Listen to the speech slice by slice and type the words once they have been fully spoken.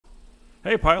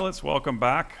Hey pilots, welcome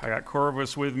back. I got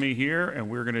Corvus with me here, and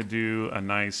we're going to do a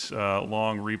nice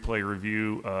long replay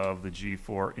review of the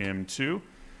G4M2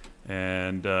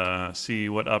 and see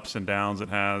what ups and downs it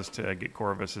has to get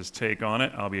Corvus's take on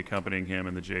it. I'll be accompanying him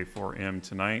in the J4M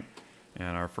tonight,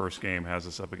 and our first game has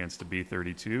us up against the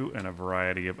B-32 and a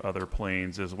variety of other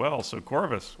planes as well. So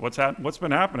Corvus, what's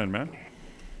been happening, man?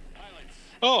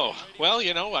 Oh well,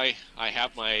 you know, I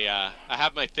have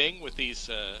my thing with these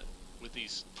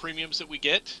premiums that we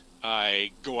get.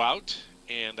 I go out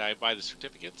and I buy the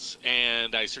certificates,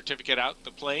 and I certificate out the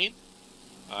plane.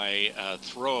 I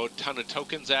throw a ton of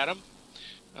tokens at them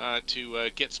to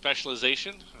get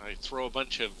specialization. I throw a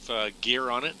bunch of gear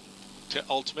on it to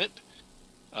ultimate.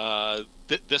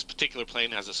 This particular plane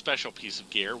has a special piece of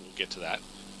gear. We'll get to that.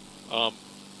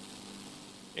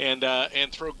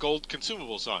 And throw gold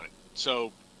consumables on it.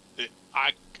 So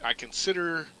I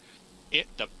consider it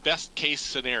the best case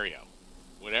scenario.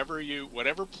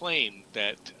 Whatever plane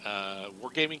that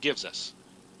Wargaming gives us,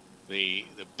 the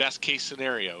best case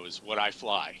scenario is what I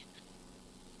fly.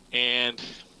 And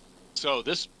so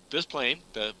this plane,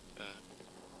 the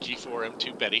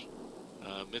G4M2 Betty,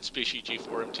 Mitsubishi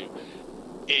G4M2,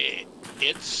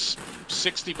 it's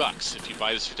 $60 if you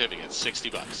buy the certificate.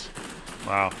 $60.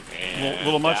 Wow, a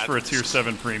little much for a Tier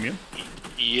 7 premium.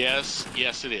 Yes,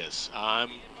 it is.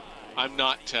 I'm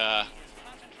not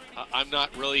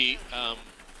really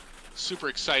super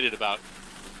excited about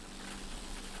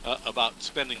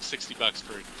spending $60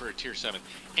 for a Tier 7.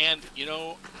 And you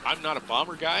know, I'm not a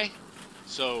bomber guy,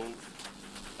 so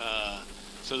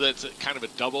that's kind of a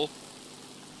double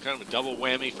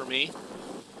whammy for me.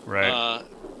 Right.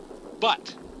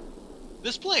 But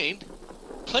this plane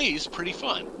plays pretty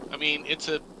fun. I mean, it's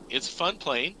a fun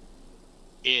plane.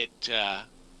 It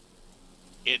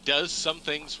does some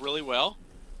things really well.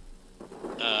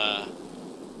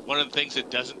 One of the things it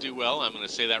doesn't do well, I'm going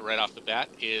to say that right off the bat,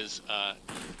 is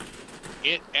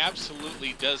it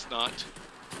absolutely does not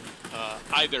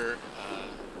either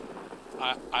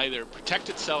protect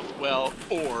itself well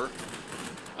or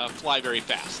fly very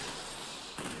fast.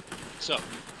 So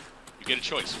you get a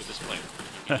choice with this plane.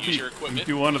 You can use your equipment. You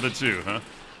can do one of the two, huh?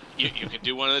 You can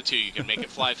do one of the two. You can make it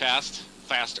fly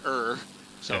faster.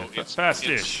 So yeah,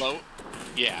 it's slow.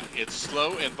 Yeah, it's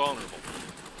slow and vulnerable.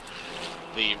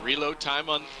 The reload time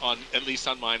on at least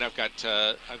on mine, I've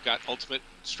got ultimate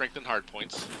strength and hard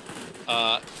points,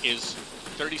 is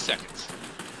 30 seconds.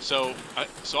 So I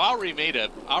already made a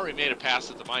pass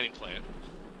at the mining plant,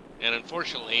 and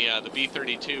unfortunately the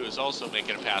B-32 is also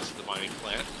making a pass at the mining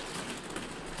plant.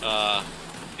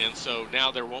 And so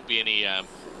now there won't be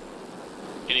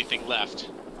anything left.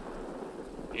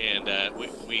 And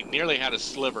we nearly had a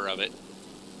sliver of it.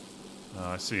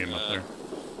 I see him up there.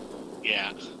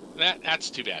 Yeah, that's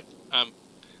too bad.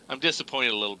 I'm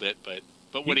disappointed a little bit, but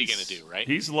what are you gonna do, right?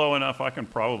 He's low enough I can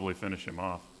probably finish him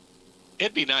off.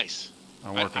 It'd be nice.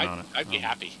 I'm working on it. I'd be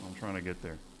happy. I'm trying to get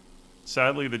there.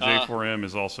 Sadly, the J4M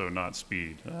is also not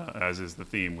speed, as is the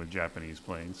theme with Japanese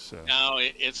planes. So. No,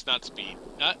 it's not speed.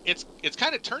 It's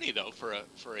kind of turny though for a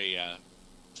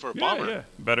bomber. Yeah,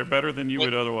 better than you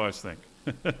would otherwise think.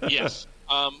 Yes.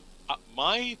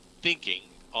 My thinking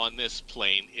on this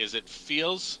plane is it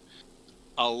feels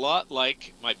a lot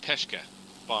like my Peshka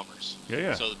bombers.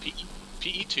 Yeah. So the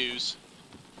PE2s,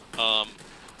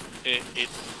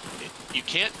 you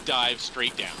can't dive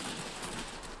straight down.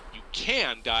 You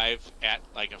can dive at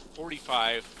like a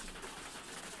 45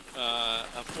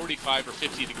 or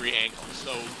 50 degree angle.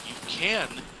 So you can.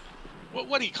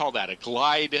 What do you call that? A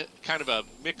glide, kind of a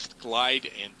mixed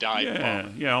glide and dive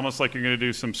bomb. Yeah, almost like you're going to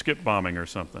do some skip bombing or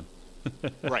something.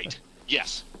 Right.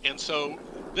 Yes. And so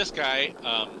this guy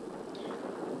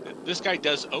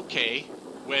does okay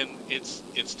when it's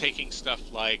taking stuff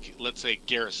like, let's say,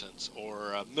 garrisons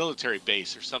or a military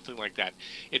base or something like that.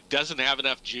 It doesn't have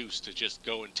enough juice to just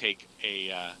go and take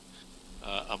a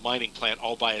mining plant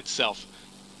all by itself.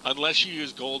 Unless you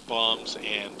use gold bombs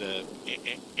and the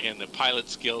pilot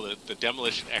skill, the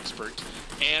demolition expert,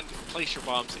 and place your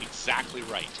bombs exactly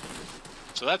right.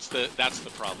 So that's the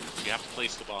problem. You have to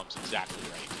place the bombs exactly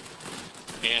right.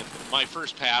 And my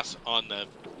first pass on that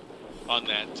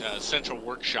central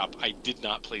workshop, I did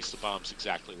not place the bombs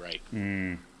exactly right.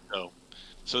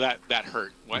 So that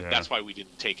hurt. Yeah. That's why we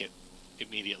didn't take it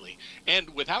immediately. And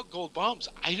without gold bombs,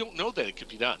 I don't know that it could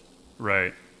be done.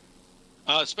 Right.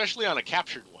 Especially on a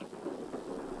captured one.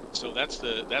 So that's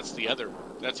the other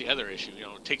issue. You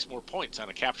know, it takes more points on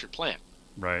a captured plant.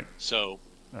 Right. So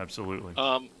absolutely.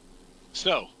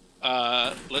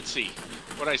 Let's see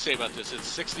what I say about this.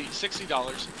 It's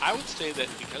 $60. I would say that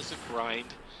because the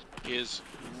grind is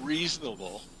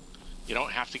reasonable, You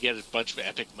don't have to get a bunch of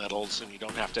epic medals, and you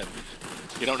don't have to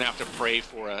pray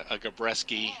for a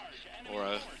Gabreski or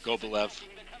a Gobolev.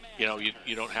 You know,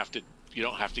 you don't have to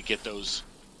get those.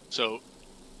 So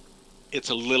it's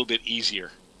a little bit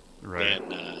easier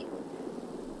than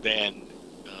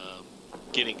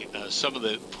getting some of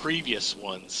the previous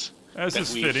ones. As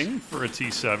is fitting for a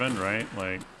T7, right?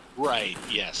 Like. Right.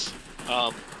 Yes.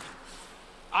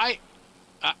 I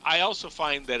also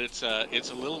find that it's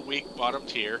a little weak bottom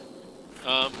tier.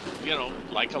 You know,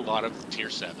 like a lot of tier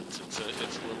 7s, it's a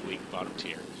little weak bottom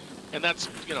tier, and that's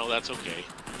okay.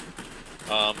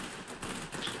 I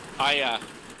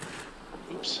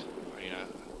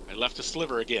left a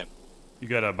sliver again. You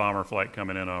got a bomber flight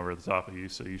coming in over the top of you,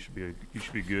 so you should be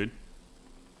good.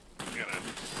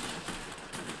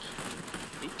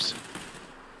 Oops.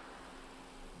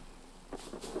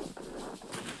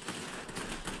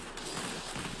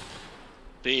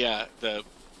 The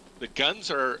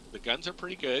guns are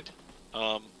pretty good.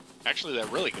 Actually, they're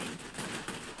really good.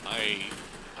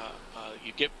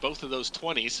 You get both of those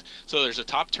 20s. So there's a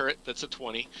top turret that's a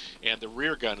 20, and the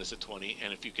rear gun is a 20.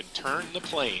 And if you can turn the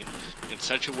plane in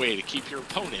such a way to keep your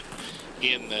opponent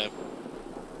in the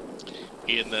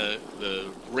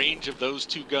range of those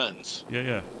two guns,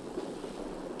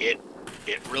 it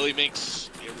really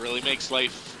makes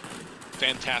life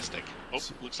fantastic. Oh,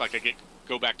 looks like I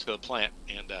go back to the plant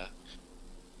and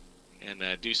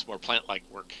do some more plant-like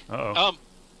work. Uh-oh.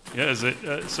 Yeah, is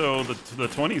it so the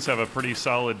 20s have a pretty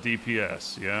solid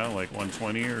DPS, yeah, like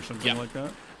 120 or something like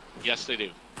that? Yes, they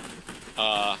do.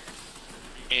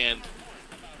 And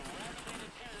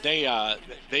the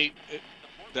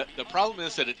problem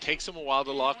is that it takes them a while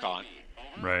to lock on.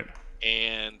 Right.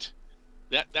 And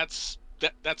that's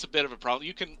a bit of a problem.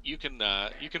 You can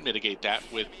mitigate that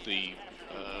with the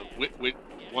with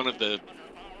one of the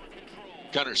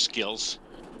gunner skills.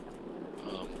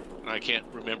 I can't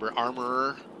remember,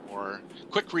 armorer or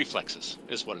quick reflexes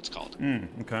is what it's called.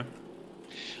 Okay.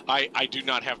 I do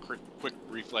not have quick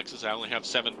reflexes. I only have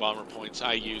 7 bomber points.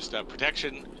 I used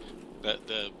protection,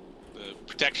 the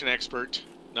protection expert.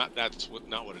 That's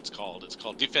not what it's called. It's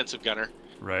called defensive gunner.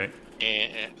 Right.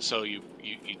 And so you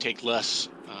take less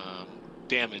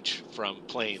damage from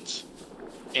planes.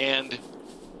 And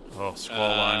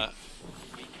squall line.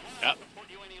 Yep.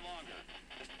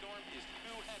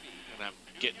 And I'm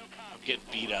getting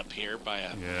beat up here by a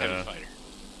heavy fighter.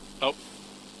 Oh.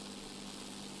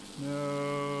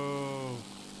 No.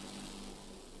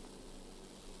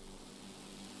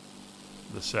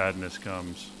 The sadness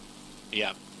comes.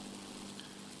 Yeah.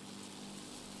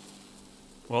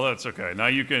 Well, that's okay. Now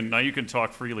you can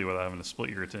talk freely without having to split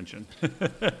your attention.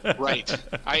 Right.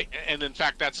 And in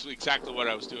fact, that's exactly what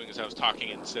I was doing, is I was talking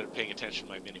instead of paying attention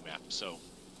to my minimap. So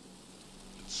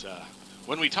it's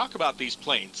when we talk about these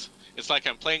planes, it's like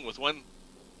I'm playing with one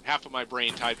half of my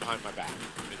brain tied behind my back.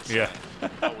 It's,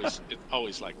 it's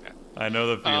always like that. I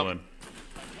know the feeling.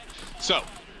 So,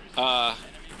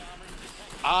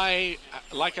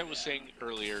 like I was saying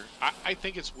earlier, I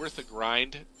think it's worth a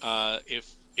grind.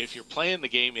 If you're playing the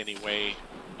game anyway,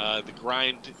 the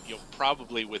grind, you'll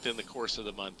probably within the course of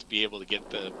the month be able to get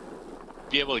the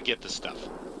stuff.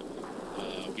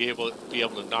 Be able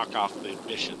to knock off the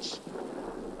missions.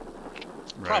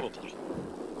 Right. Probably.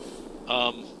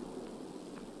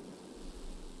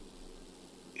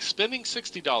 Spending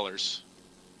 $60,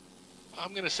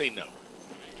 I'm going to say no.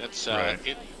 That's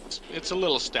it's a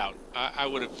little stout. I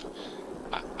would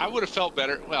have felt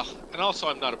better. Well, and also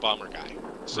I'm not a bomber guy.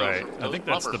 So right. I think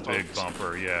that's the big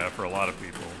bumper, for a lot of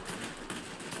people.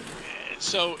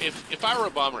 So if I were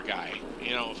a bomber guy,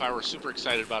 if I were super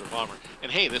excited about a bomber,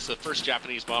 and hey, this is the first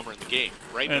Japanese bomber in the game,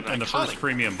 right? And the first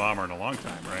premium bomber in a long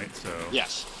time, right? So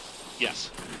yes.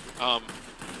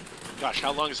 Gosh,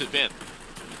 how long has it been?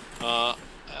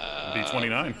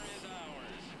 B-29.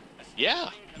 Yeah.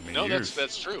 No,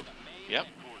 that's true. Yep.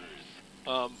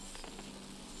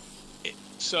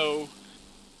 So,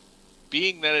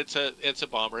 being that it's a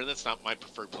bomber, and that's not my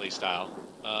preferred play style,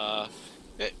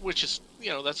 which is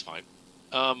that's fine.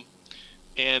 And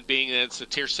being that it's a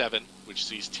tier 7, which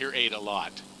sees tier 8 a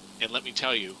lot, and let me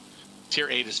tell you, tier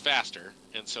 8 is faster,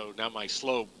 and so now my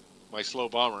slow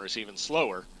bomber is even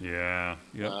slower. Yeah.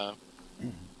 Yep.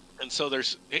 And so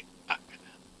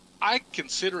I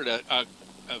consider it a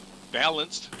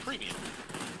balanced premium.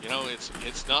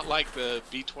 It's not like the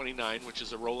B-29, which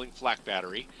is a rolling flak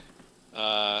battery.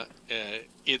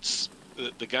 It's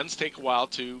the guns take a while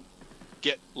to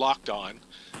get locked on.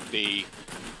 The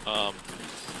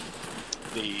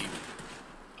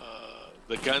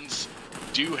guns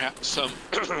do have some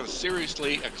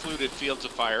seriously occluded fields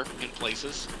of fire in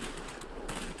places.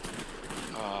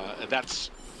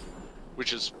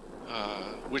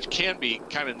 which can be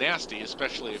kind of nasty,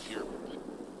 especially if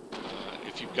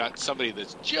if you've got somebody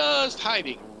that's just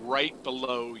hiding right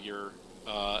below your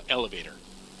elevator.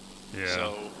 Yeah.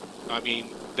 So, I mean,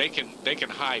 they can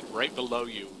hide right below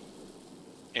you,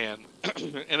 and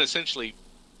and essentially,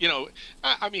 you know,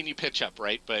 I mean, you pitch up,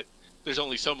 right? But there's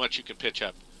only so much you can pitch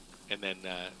up, and then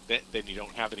you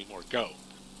don't have any more go.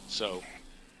 So,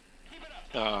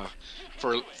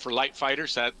 for light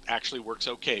fighters, that actually works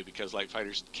okay because light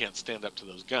fighters can't stand up to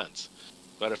those guns.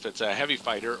 But if it's a heavy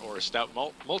fighter or a stout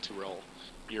multi-role,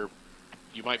 you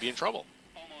might be in trouble.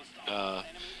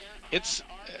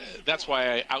 That's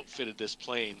why I outfitted this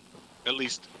plane. At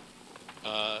least,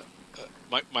 my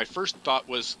first thought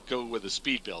was go with a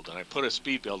speed build, and I put a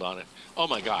speed build on it. Oh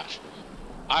my gosh,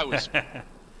 I was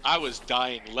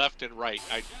dying left and right.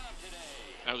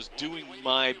 I was doing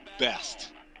my best,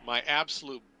 my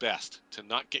absolute best, to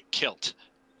not get killed,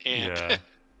 and Yeah.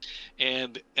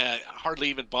 and hardly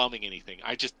even bombing anything.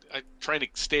 I trying to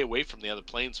stay away from the other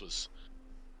planes was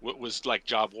like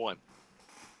job one.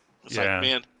 It's Yeah. like,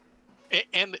 man,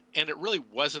 and it really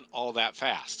wasn't all that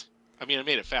fast. I mean, I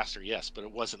made it faster, yes, but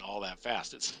it wasn't all that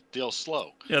fast. It's still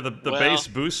slow. Yeah, the base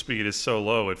boost speed is so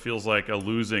low, it feels like a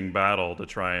losing battle to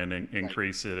try and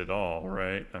increase it at all,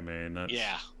 right? I mean, that's...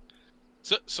 Yeah.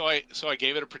 So I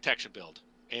gave it a protection build,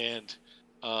 and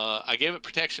I gave it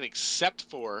protection except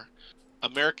for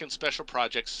American Special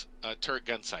Projects turret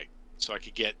gun sight, so I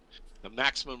could get the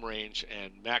maximum range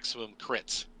and maximum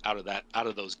crits out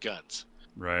of those guns.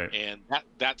 Right. And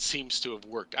that seems to have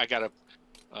worked. I got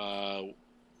a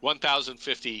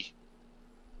 1,050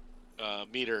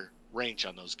 meter range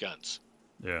on those guns.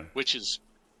 Yeah. Which is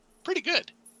pretty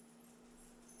good.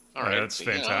 All right, that's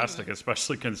fantastic,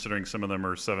 especially considering some of them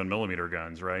are 7mm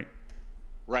guns, right?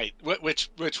 Right, which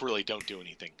really don't do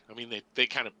anything. I mean, they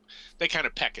kind of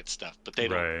peck at stuff, but they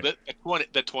don't. Right. The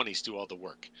 20s do all the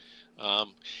work.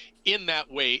 In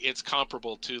that way, it's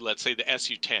comparable to, let's say, the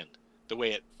Su-10. The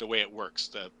way it works.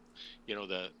 The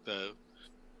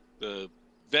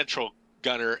ventral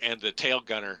gunner and the tail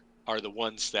gunner are the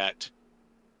ones that.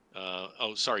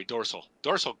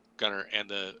 Dorsal gunner and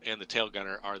the tail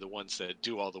gunner are the ones that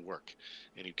do all the work,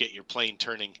 and you get your plane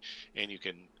turning, and you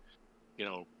can,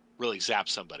 really zap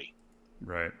somebody.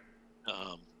 Right.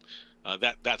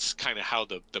 That's kind of how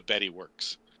the Betty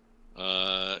works.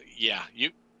 Yeah,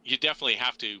 you definitely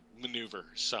have to maneuver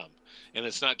some, and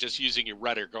it's not just using your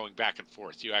rudder going back and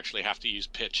forth. You actually have to use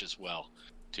pitch as well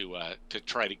to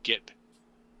try to get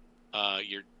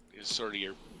your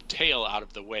tail out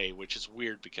of the way, which is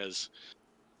weird because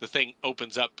the thing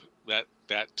opens up that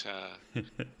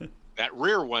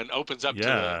rear one opens up.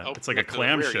 Yeah, it's like a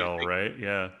clamshell, right?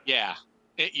 Yeah. Yeah,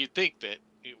 you'd think that.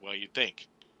 Well, you'd think,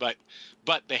 but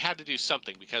they had to do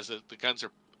something because the guns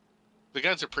are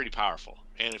pretty powerful,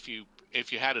 and if you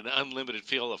had an unlimited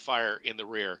field of fire in the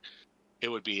rear, it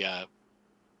would be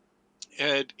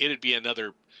it'd be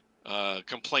another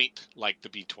complaint like the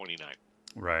B-29.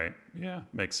 Right. Yeah,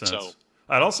 makes sense. So,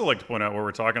 I'd also like to point out, where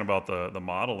we're talking about the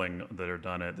modeling that are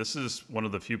done at, this is one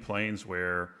of the few planes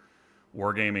where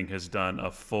Wargaming has done a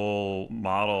full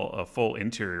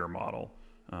interior model.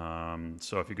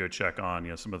 So if you go check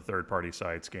on some of the third-party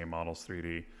sites, Game Models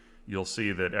 3D, you'll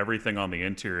see that everything on the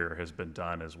interior has been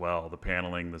done as well. The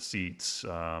paneling, the seats,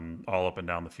 all up and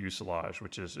down the fuselage,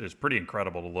 which is pretty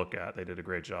incredible to look at. They did a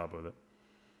great job with it.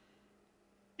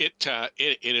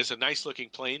 It is a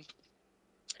nice-looking plane.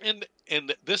 And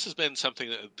this has been something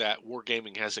that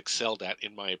Wargaming has excelled at,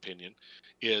 in my opinion,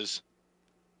 is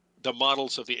the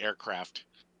models of the aircraft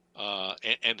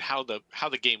and how the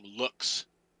game looks.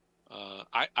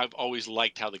 I've always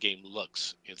liked how the game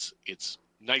looks. It's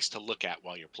nice to look at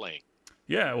while you're playing.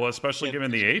 Yeah, well, especially given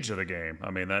the age of the game.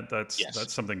 I mean, that's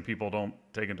something people don't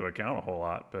take into account a whole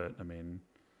lot. But I mean,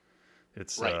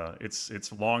 it's right.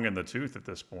 It's long in the tooth at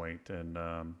this point, and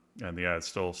yeah, it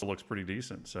still looks pretty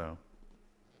decent. So.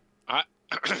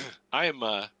 I'm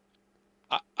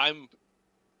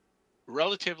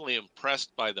relatively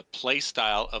impressed by the play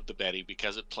style of the Betty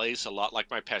because it plays a lot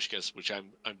like my Peshkas, which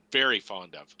I'm very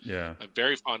fond of. Yeah, I'm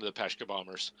very fond of the Peshka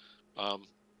bombers.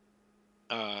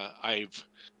 I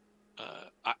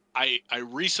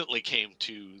recently came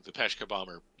to the Peshka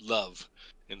bomber love,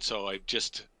 and so I've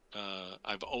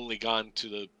only gone to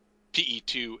the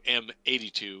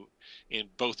PE2M82 in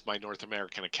both my North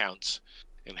American accounts,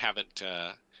 and haven't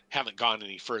gone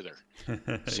any further.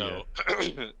 So,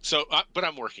 but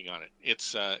I'm working on it.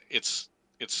 It's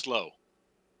slow,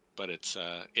 but it's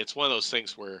one of those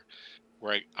things where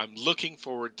I'm looking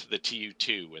forward to the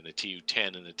TU2 and the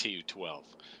TU10 and the TU12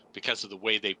 because of the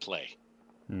way they play.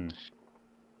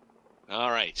 All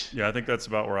right. Yeah, I think that's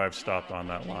about where I've stopped on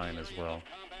that line as well.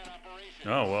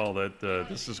 Oh, well,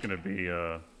 this is going to be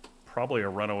probably a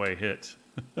runaway hit.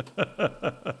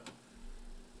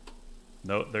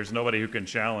 No, there's nobody who can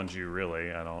challenge you,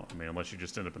 really. I mean, unless you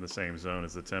just end up in the same zone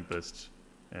as the Tempest,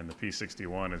 and the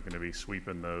P-61 is going to be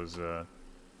sweeping those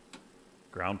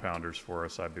ground pounders for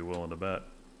us. I'd be willing to bet.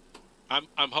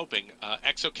 I'm hoping.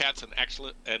 Exocat's an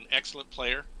excellent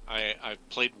player. I've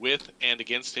played with and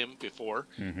against him before,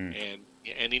 and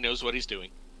he knows what he's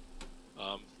doing.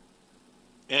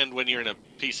 And when you're in a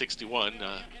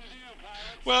P-61,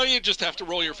 well, you just have to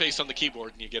roll your face on the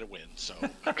keyboard and you get a win. So,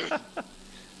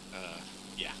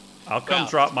 yeah. I'll come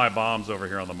drop my bombs over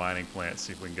here on the mining plant,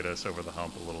 see if we can get us over the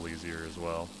hump a little easier as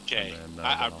well. Okay,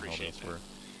 I appreciate that.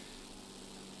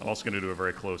 I'm also going to do a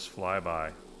very close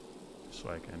flyby, so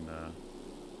I can.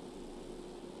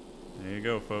 There you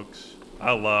go, folks.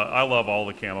 I love all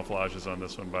the camouflages on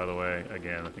this one, by the way.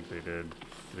 Again, I think they did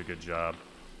a good job.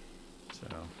 So.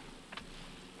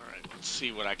 All right, let's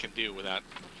see what I can do with that.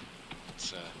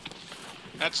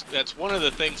 That's one of the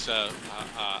things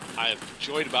I've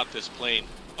enjoyed about this plane.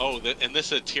 Oh, and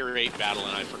this is a Tier 8 battle,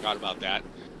 and I forgot about that.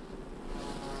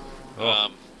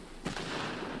 Oh.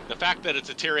 The fact that it's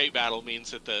a Tier 8 battle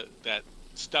means that that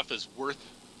stuff is worth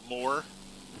more.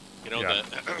 You know, yeah.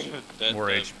 More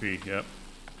HP, yep.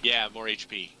 Yeah, more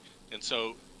HP. And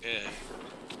so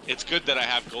it's good that I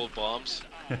have gold bombs.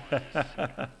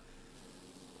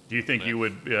 Do you think you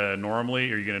would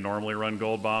normally, are you going to normally run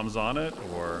gold bombs on it,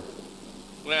 or?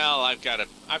 Well, I've got a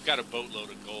boatload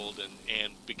of gold,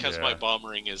 and because my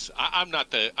bombering is, I'm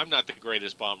not the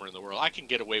greatest bomber in the world. I can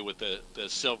get away with the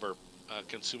silver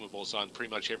consumables on pretty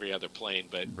much every other plane,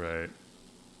 but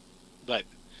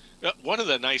one of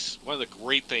the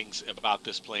great things about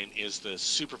this plane is the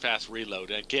super fast reload.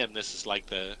 And again, this is like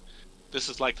the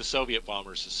Soviet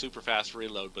bombers, the super fast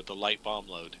reload, but the light bomb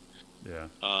load. Yeah.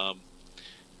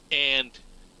 And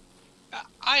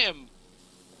I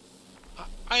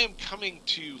am coming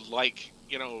to like,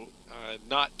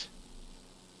 not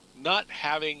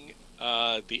having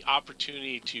the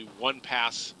opportunity to one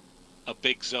pass a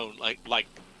big zone like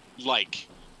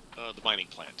the mining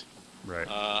plant. Right.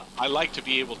 I like to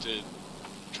be able to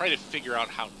try to figure out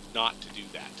how not to do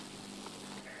that.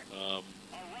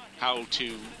 How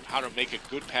to make a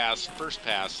good pass, first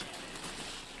pass,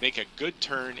 make a good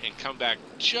turn, and come back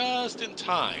just in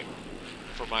time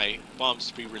for my bombs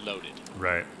to be reloaded.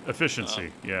 Right.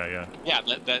 Efficiency. Yeah.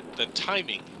 The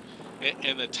timing,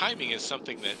 and the timing is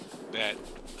something that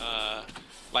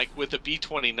like with the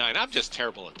B-29, I'm just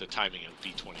terrible at the timing of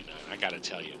B-29. I got to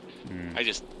tell you,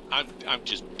 I'm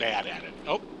just bad at it.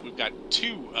 Oh, we've got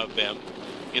two of them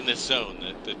in this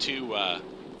zone. The two.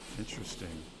 Interesting.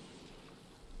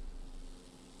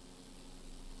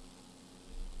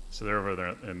 So they're over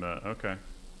there in the. Okay,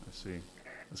 I see.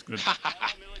 That's good.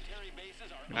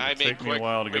 It'll take me a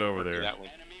while to get over there. That one.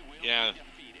 Yeah.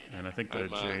 And I think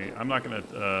I'm not going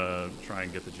to try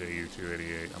and get the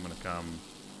JU-288. I'm going to come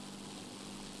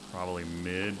probably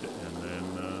mid and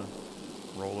then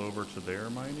roll over to their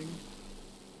mining.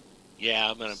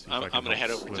 Yeah, I'm gonna head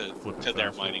over to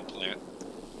their mining plant.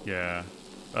 Yeah.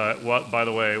 By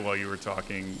the way, while you were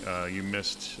talking, you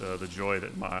missed the joy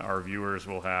that our viewers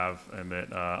will have, and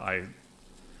that I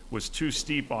was too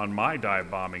steep on my dive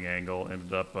bombing angle,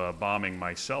 ended up bombing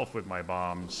myself with my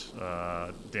bombs,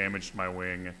 damaged my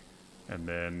wing, and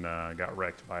then got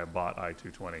wrecked by a bot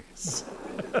I-220.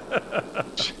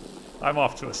 I'm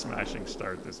off to a smashing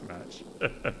start this match.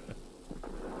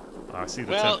 I see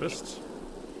the Tempest.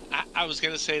 I was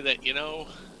going to say that,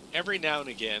 every now and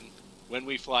again, when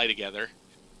we fly together,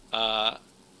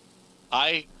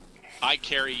 I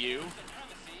carry you.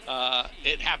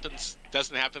 It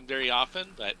doesn't happen very often,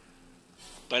 but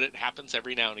it happens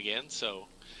every now and again. So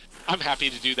I'm happy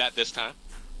to do that this time.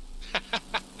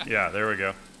 Yeah, there we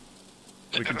go.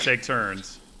 We can take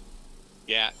turns.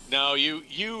 Yeah, no, you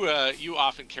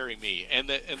often carry me, and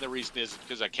the reason is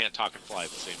because I can't talk and fly at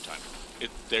the same time.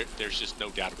 There's just no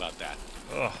doubt about that.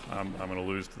 Oh, I'm going to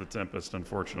lose to the Tempest,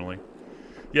 unfortunately.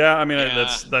 Yeah, I mean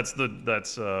that's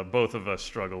both of us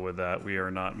struggle with that. We are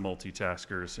not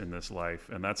multitaskers in this life,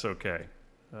 and that's okay.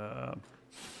 Let's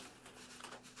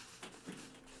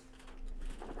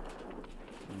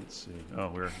see. Oh,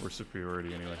 we're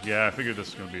superiority anyway. Yeah, I figured this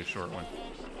was going to be a short one.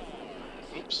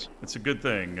 Oops. It's a good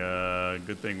thing.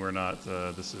 Good thing we're not. We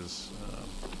have the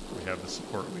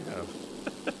support we have.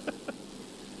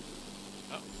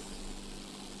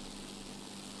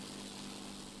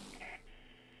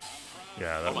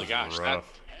 Yeah, that was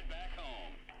rough.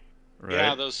 Right?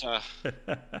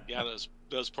 Yeah,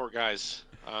 those poor guys.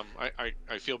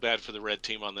 I feel bad for the red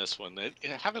team on this one.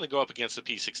 Having to go up against the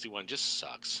P61 just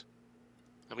sucks.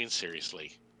 I mean,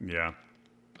 seriously. Yeah.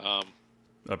 Um,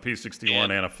 A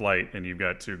P61 and a flight, and you've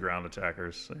got 2 ground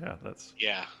attackers. So yeah, that's...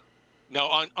 Yeah. No,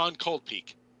 on Cold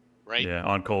Peak, right? Yeah,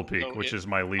 on Cold Peak, So which is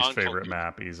my least favorite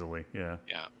map, easily. Yeah.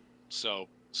 Yeah. So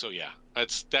yeah,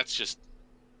 that's just...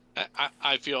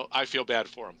 I feel bad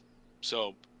for him.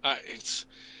 So it's...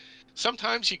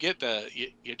 Sometimes you get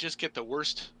you just get the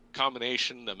worst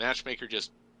combination. The matchmaker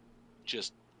just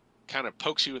kind of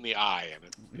pokes you in the eye, and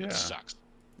it sucks.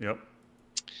 Yep.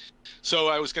 So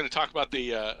I was going to talk about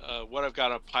the what I've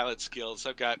got on pilot skills.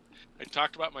 I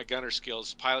talked about my gunner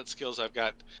skills. Pilot skills, I've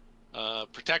got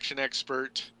protection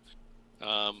expert.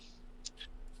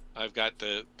 I've got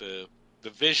the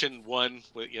vision one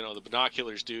with the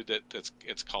binoculars dude.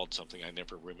 It's called something. I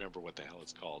never remember what the hell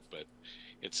it's called, but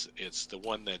it's the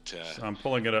one that. So I'm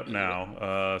pulling it up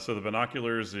now. So the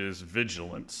binoculars is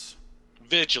vigilance.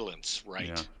 Vigilance, right?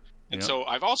 Yeah. And so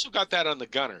I've also got that on the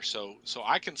gunner, so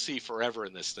I can see forever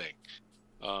in this thing.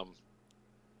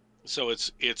 So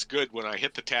it's good when I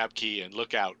hit the tab key and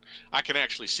look out. I can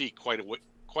actually see quite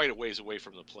a ways away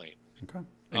from the plane. Okay.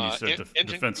 And you said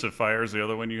defensive fire is the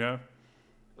other one you have?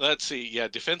 Let's see. Yeah,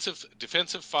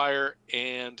 defensive fire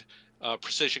and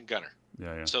precision gunner.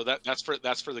 Yeah. So that's for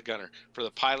the gunner. For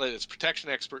the pilot, it's protection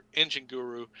expert, engine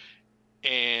guru,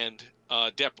 and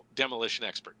demolition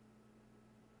expert.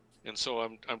 And so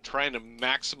I'm trying to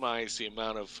maximize the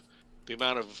amount of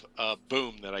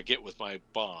boom that I get with my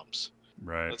bombs.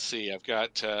 Right. Let's see. I've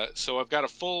got a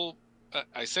full.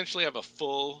 I essentially have a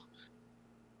full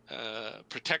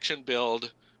protection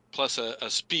build plus a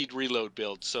speed reload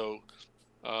build. So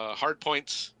hard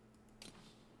points,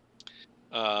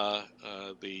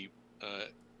 the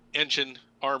engine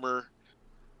armor,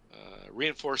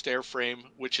 reinforced airframe,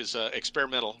 which is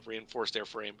experimental reinforced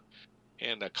airframe,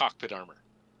 and cockpit armor.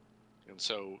 And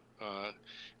so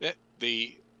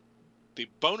the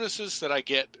bonuses that I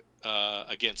get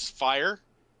against fire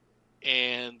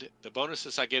and the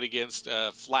bonuses I get against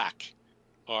flak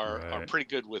are pretty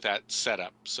good with that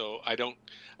setup. So I don't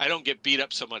get beat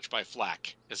up so much by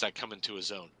flak as I come into a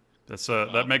zone.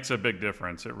 That makes a big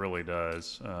difference. It really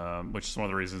does, which is one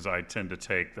of the reasons I tend to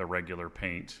take the regular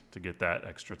paint to get that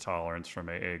extra tolerance from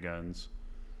AA guns.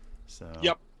 So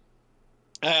Yep.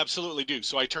 I absolutely do.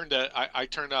 So I turned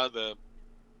out the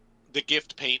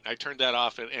gift paint. I turned that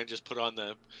off and just put on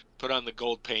the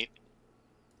gold paint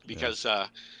because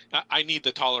I need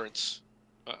the tolerance.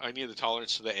 I need the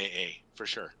tolerance to the AA for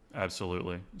sure.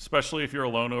 Absolutely, especially if you're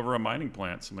alone over a mining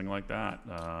plant, something like that.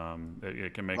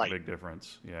 It can make a big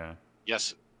difference. Yeah.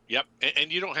 Yes. Yep.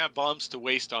 And you don't have bombs to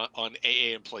waste on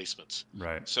AA emplacements.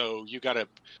 Right. So you got to,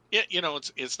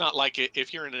 it's not like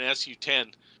if you're in an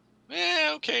SU-10.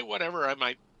 Okay, whatever. I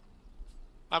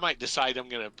might decide I'm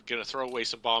gonna throw away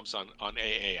some bombs on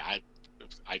AA.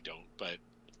 I don't, but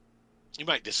you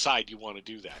might decide you want to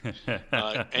do that,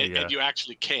 and you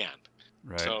actually can.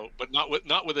 Right. So, but not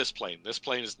with this plane. This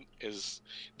plane is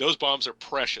those bombs are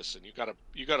precious, and you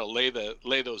gotta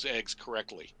lay those eggs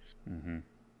correctly. Mm-hmm.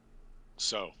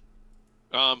 So,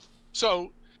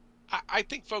 I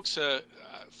think folks have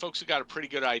got a pretty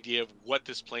good idea of what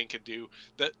this plane can do.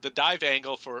 The dive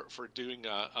angle for doing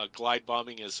a glide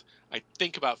bombing is, I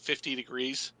think, about 50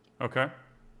 degrees. Okay.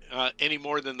 Any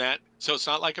more than that, so it's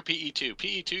not like a PE2.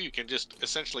 PE2 you can just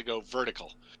essentially go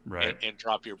vertical, right, and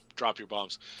drop your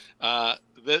bombs.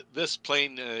 This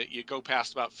plane you go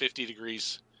past about 50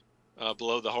 degrees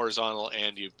below the horizontal,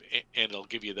 and it'll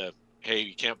give you the, hey,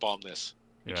 you can't bomb this.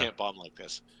 You can't bomb like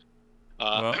this. So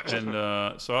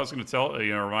I was going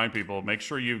to remind people, make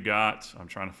sure you've got, I'm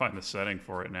trying to find the setting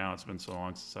for it now. It's been so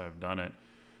long since I've done it.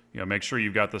 Make sure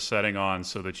you've got the setting on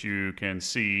so that you can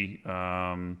see,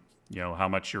 how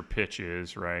much your pitch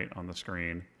is right on the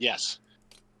screen. Yes.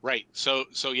 Right. So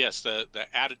yes, the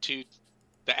attitude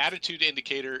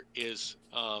indicator is,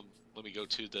 let me go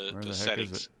to the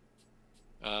settings.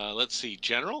 Let's see,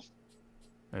 general.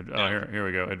 Here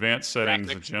we go. Advanced settings,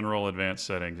 Graphics. General advanced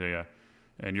settings. Yeah.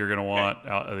 And you're going to want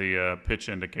the pitch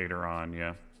indicator on,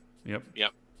 yeah.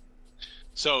 Yep.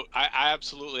 So I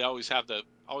absolutely always have the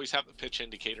pitch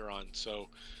indicator on. So,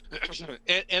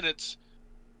 and it's,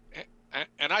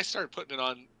 and I started putting it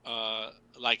on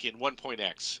like in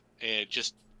 1.x, and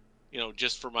just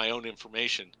for my own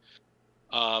information.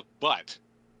 But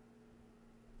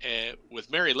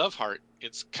with Mary Loveheart,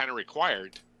 it's kind of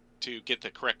required to get the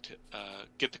correct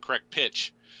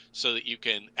pitch so that you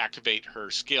can activate her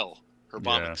skill. Her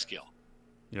bombing skill.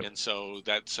 Yep. And so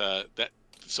that's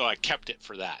so I kept it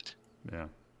for that. Yeah.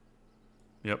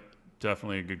 Yep.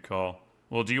 Definitely a good call.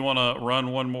 Well, do you want to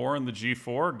run one more in the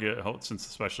G4?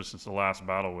 Especially since the last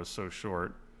battle was so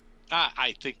short.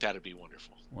 I think that'd be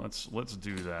wonderful. Let's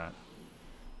do that.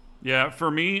 Yeah, for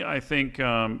me, I think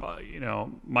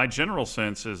my general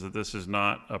sense is that this is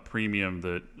not a premium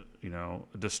that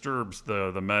disturbs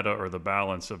the meta or the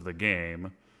balance of the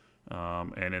game,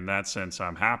 and in that sense,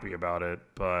 I'm happy about it.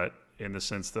 But in the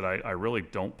sense that I really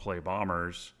don't play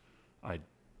bombers, I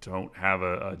don't have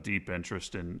a deep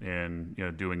interest in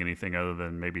doing anything other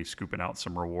than maybe scooping out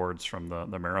some rewards from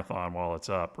the marathon while it's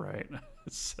up, right?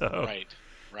 So. Right.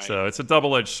 Right. So it's a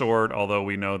double-edged sword, although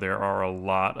we know there are a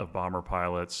lot of bomber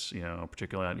pilots,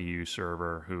 particularly on EU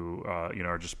server, who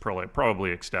are just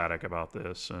probably ecstatic about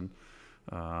this, and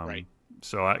right.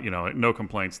 So no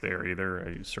complaints there either.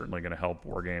 It's certainly going to help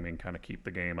Wargaming kind of keep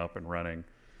the game up and running,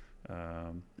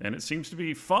 and it seems to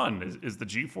be fun. Is the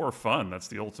G4 fun? That's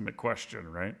the ultimate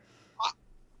question, right?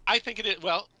 I think it is.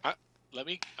 Well, I'm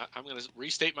going to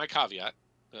restate my caveat.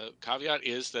 The caveat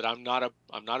is that I'm not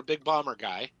a big bomber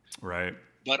guy. Right.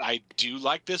 But I do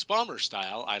like this bomber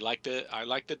style. I like the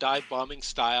dive bombing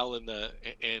style and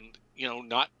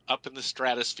not up in the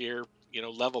stratosphere,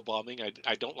 level bombing.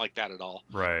 I don't like that at all.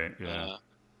 Right. Yeah.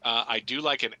 I do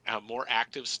like a more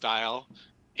active style,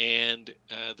 and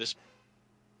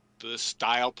the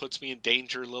style puts me in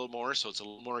danger a little more, so it's a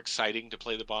little more exciting to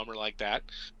play the bomber like that.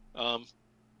 And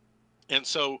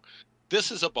so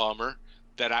this is a bomber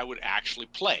that I would actually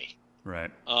play. Right.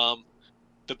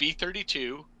 The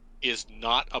B-32 is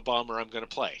not a bomber I'm going to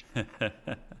play.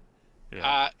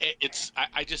 Yeah.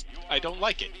 I don't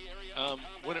like it.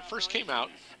 When it first came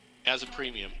out as a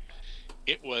premium,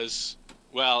 it was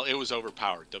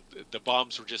overpowered. The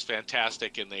bombs were just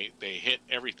fantastic, and they hit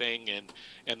everything,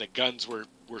 and the guns were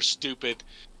stupid.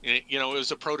 And it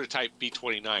was a prototype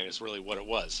B-29 is really what it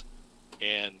was,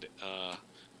 and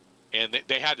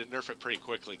they had to nerf it pretty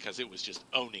quickly because it was just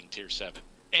owning Tier 7,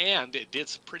 and it did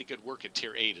some pretty good work at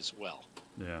Tier 8 as well.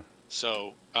 Yeah.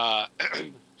 So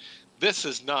this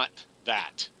is not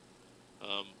that.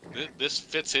 This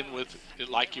fits in with,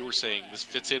 like you were saying, this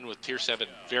fits in with Tier 7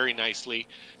 very nicely.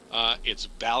 It's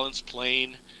balanced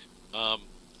plane.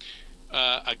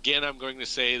 Again, I'm going to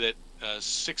say that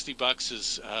 $60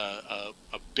 is a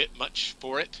bit much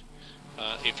for it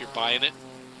if you're buying it,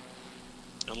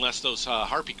 unless those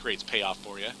Harpy crates pay off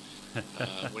for you.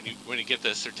 When you get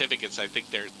the certificates, I think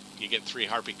you get 3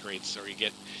 Harpy crates, or you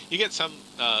get some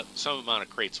amount of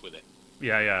crates with it.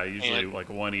 Yeah, usually like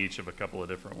one each of a couple of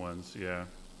different ones. Yeah.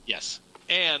 Yes,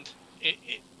 and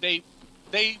they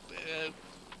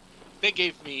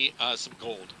gave me some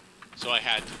gold, so I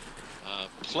had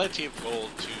plenty of gold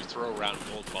to throw around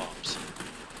gold bombs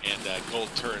and gold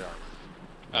turret armor,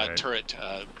 Right. turret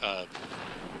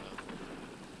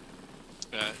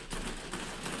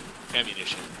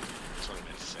ammunition. That's what I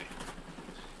meant to say.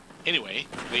 Anyway,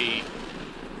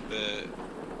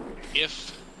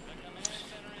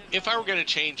 if I were going to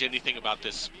change anything about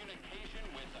this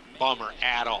bomber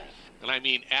at all, and I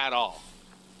mean at all,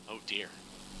 oh dear.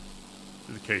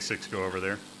 Did the K6 go over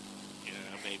there? Yeah,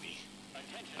 maybe.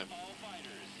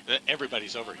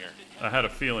 Everybody's over here. I had a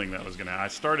feeling that was going to... I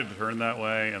started to turn that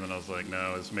way, and then I was like,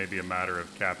 no, this may be a matter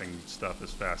of capping stuff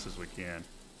as fast as we can.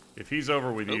 If he's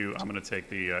over with you, I'm going to take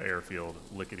the airfield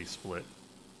lickety-split,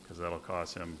 because that'll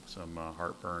cause him some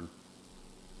heartburn.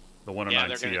 The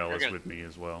 109 TL is with me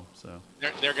as well, so...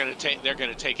 They're going to take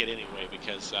it anyway,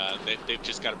 because they've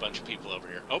just got a bunch of people over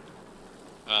here. Oh,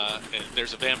 and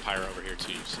there's a vampire over here,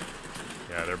 too. So.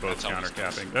 Yeah, they're both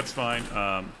counter-capping. That's fine.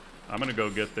 I'm going to go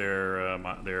get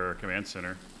their command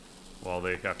center while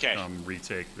they have to come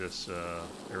retake this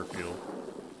airfield.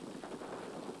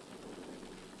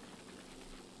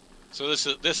 So this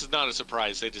is not a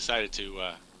surprise. They decided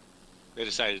to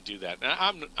do that.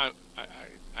 And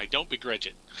I don't begrudge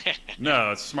it.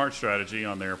 No, it's a smart strategy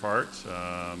on their part.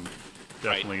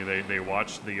 Definitely, right. they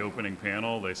watched the opening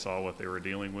panel. They saw what they were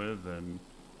dealing with, and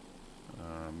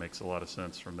makes a lot of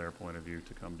sense from their point of view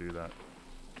to come do that.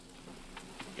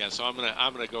 Yeah, so I'm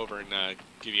gonna go over and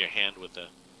give you a hand with the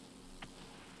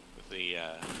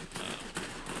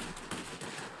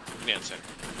command center.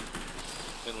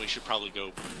 Then we should probably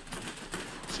go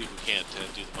see if we can't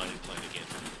do the mining plan again.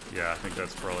 Yeah, I think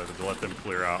that's probably to let them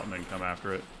clear out and then come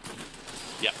after it.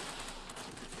 Yep.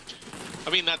 I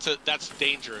mean, that's the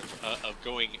danger of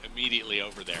going immediately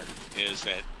over there. Is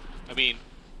that, I mean,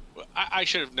 I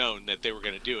should have known that they were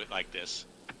going to do it like this,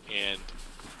 and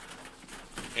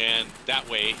that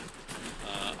way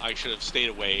I should have stayed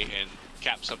away and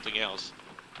capped something else,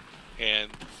 and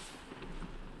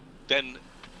then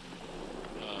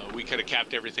we could have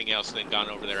capped everything else and then gone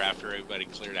over there after everybody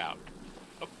cleared out.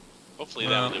 Hopefully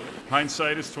Well, that'll do it.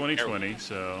 hindsight is 20/20,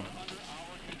 so.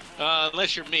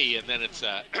 Unless you're me, and then it's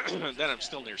then I'm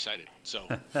still nearsighted. So.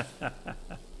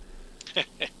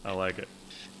 I like it.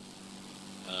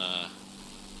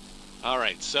 All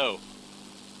right, so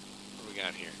what do we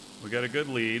got here? We got a good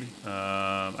lead.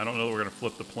 I don't know that we're going to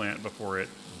flip the plant before it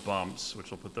bumps,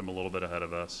 which will put them a little bit ahead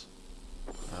of us.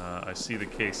 I see the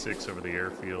K6 over the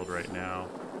airfield right now.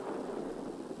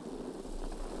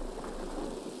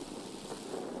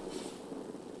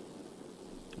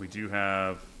 We do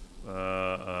have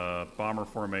a bomber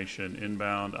formation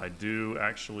inbound. I do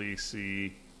actually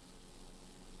see,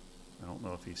 I don't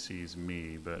know if he sees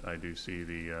me, but I do see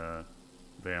the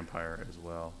vampire as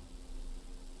well.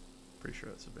 Pretty sure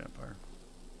that's a vampire.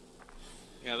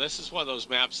 Yeah, this is one of those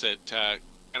maps that kind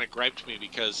of griped me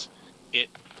because it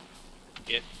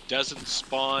doesn't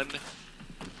spawn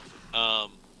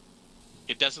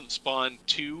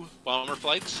two bomber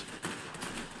flights.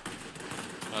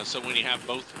 So when you have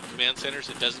both command centers,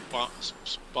 it doesn't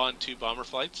spawn two bomber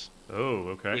flights. Oh,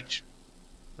 okay.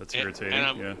 That's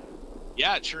irritating.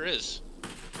 Yeah, it sure is.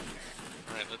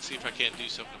 All right, let's see if I can't do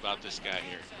something about this guy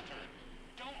here.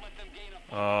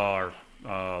 Oh,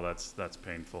 that's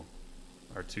painful.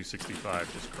 Our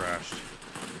 265 just crashed.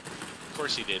 Of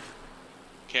course he did.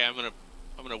 Okay, I'm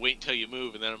gonna wait until you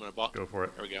move, and then I'm gonna go for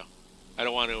it. There we go. I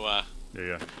don't want to.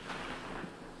 Yeah.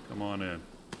 Come on in.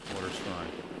 Water's fine.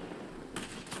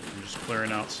 I'm just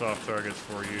clearing out soft targets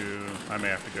for you. I may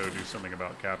have to go do something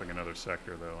about capping another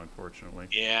sector, though, unfortunately.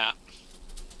 Yeah.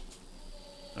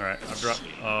 All right, I've dropped.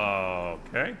 Oh,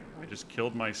 okay. I just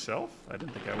killed myself. I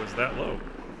didn't think I was that low.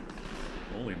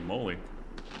 Holy moly.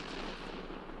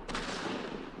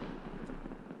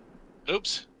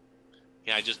 Oops.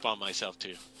 Yeah, I just bombed myself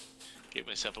too. Gave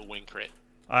myself a wing crit.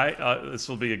 This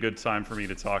will be a good time for me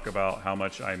to talk about how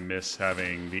much I miss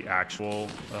having the actual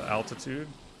altitude.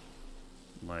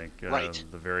 Like right.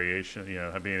 The variation,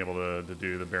 being able to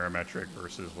do the barometric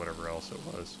versus whatever else it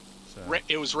was. So.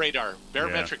 It was radar.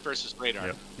 Barometric versus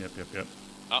radar. Yep.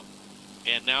 Oh,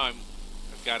 and now I've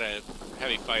got a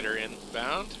heavy fighter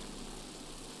inbound.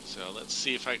 So let's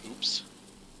see if oops.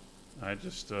 I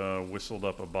just whistled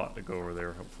up a bot to go over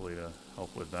there, hopefully to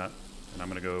help with that. And I'm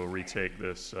going to go retake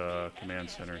this command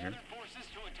center here.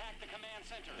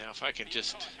 Now if I can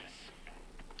just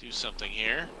do something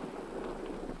here.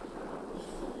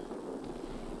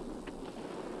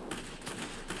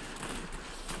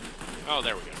 Oh,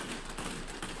 there we go.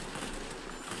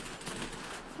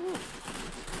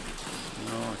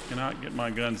 No, I cannot get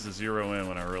my guns to zero in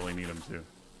when I really need them to.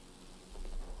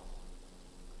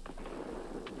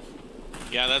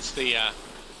 Yeah, that's the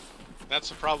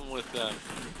problem with the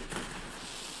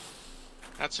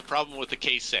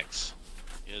K6,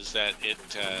 is that it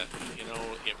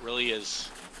it really is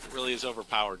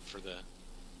overpowered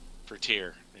for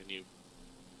tier, and you.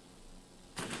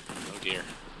 Oh dear,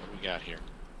 what do we got here?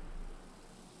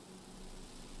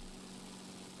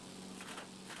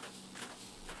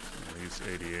 These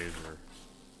ADAs are.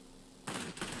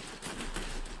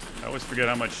 I always forget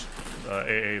how much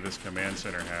AA this command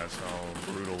center has, how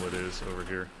brutal it is over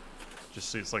here. Just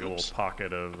see it's like a little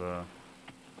pocket of the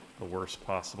worst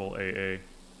possible AA.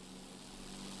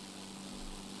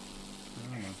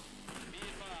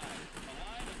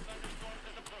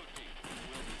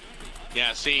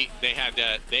 Yeah, see, they had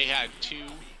two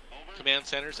command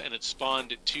centers and it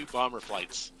spawned two bomber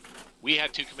flights. We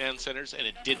had two command centers and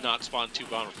it did not spawn two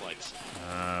bomber flights.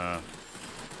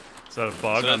 Is that a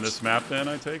bug on this map then,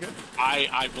 I take it?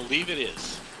 I believe it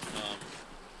is.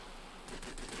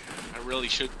 I really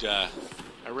should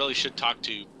talk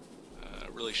to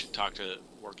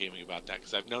Wargaming about that,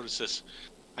 because I've noticed this.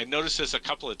 I noticed this a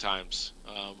couple of times.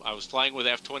 I was flying with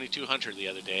F-22 Hunter the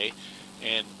other day,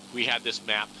 and we had this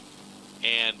map,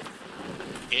 and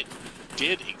it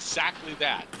did exactly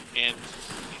that. And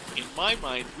in my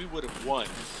mind, we would have won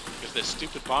if this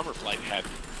stupid bomber flight had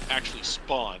actually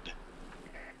spawned.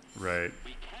 Right.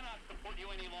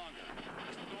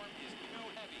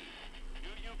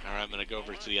 All right, I'm going to go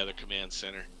over to the other command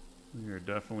center. You're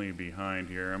definitely behind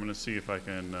here. I'm going to see if I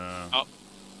can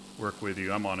work with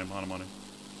you. I'm on him. Uh-oh.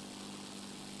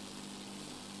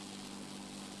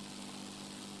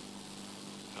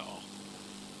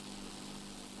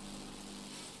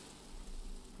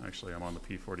 Actually, I'm on the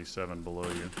P-47 below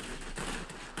you.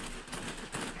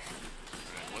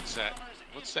 What's that?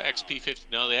 What's the XP-50?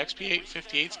 No, the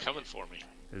XP-58's coming for me.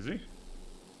 Is he?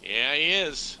 Yeah, he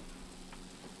is.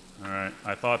 All right.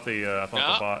 I thought the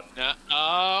bot. No.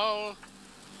 Oh.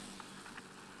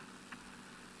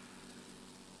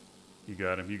 You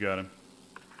got him.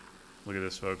 Look at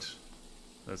this, folks.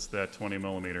 That's that 20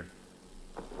 millimeter.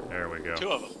 There we go.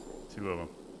 Two of them. 2 of them.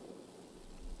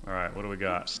 All right, what do we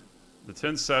got? Oops. The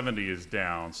 1070 is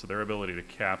down, so their ability to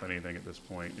cap anything at this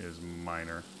point is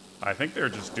minor. I think they're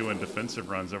just doing defensive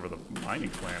runs over the mining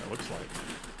plant, it looks like.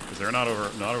 Because they're not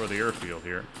over the airfield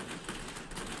here.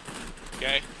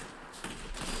 Okay.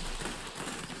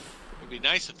 It'd be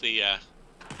nice if the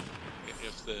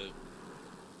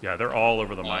Yeah, they're all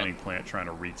over the mining plant trying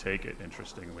to retake it,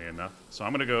 interestingly enough. So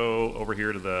I'm going to go over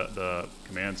here to the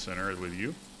command center with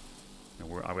you.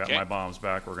 And I've got my bombs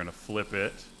back. We're going to flip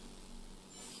it.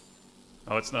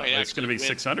 Oh, it's not. It's going to be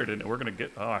 600, and we're going to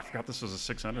get... Oh, I forgot this was a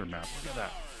 600 map. Look at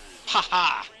that.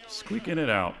 Ha-ha! Squeaking it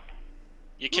out.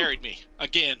 You carried me.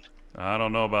 Again. I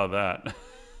don't know about that.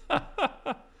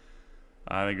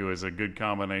 I think it was a good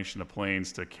combination of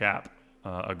planes to cap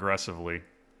aggressively.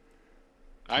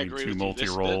 I agree with you. 2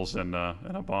 multi-rolls and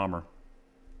a bomber.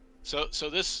 So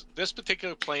this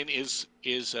particular plane is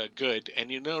good, and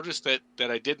you notice that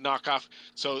I did knock off.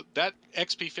 So that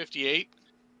XP-58,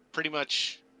 pretty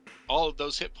much all of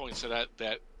those hit points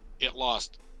that it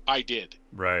lost, I did.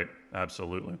 Right,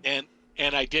 absolutely. And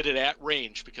I did it at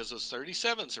range because those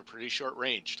 37s are pretty short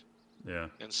ranged. Yeah.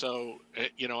 And so I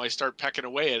start pecking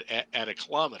away at a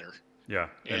kilometer. Yeah,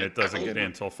 and it doesn't get in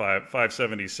until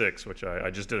 576, which I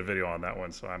just did a video on that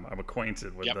one, so I'm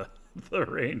acquainted with the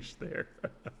range there.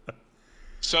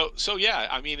 So yeah,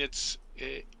 I mean it's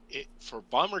for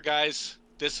bomber guys,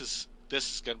 this is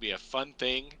going to be a fun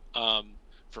thing.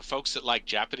 For folks that like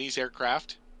Japanese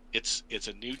aircraft, it's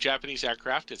a new Japanese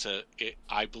aircraft.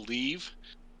 I believe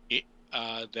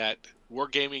that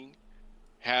Wargaming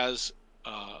has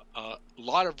a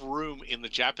lot of room in the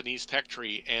Japanese tech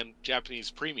tree and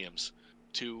Japanese premiums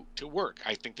to work.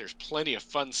 I think there's plenty of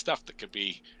fun stuff that could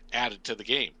be added to the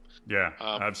game. Yeah,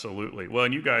 absolutely. Well,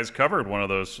 and you guys covered one of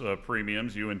those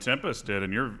premiums. You and Tempest did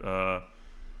in your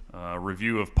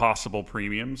review of possible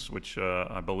premiums, which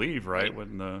I believe, right?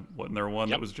 Wasn't there one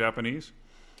that was Japanese?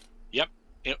 Yep,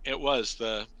 it was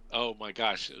the. Oh my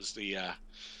gosh, it was the.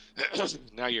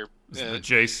 Now you're the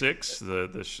J6. The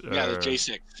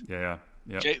J6. Yeah.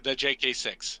 Yeah. The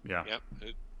JK6. Yeah. Yep.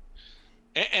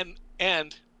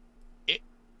 And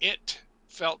it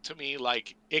felt to me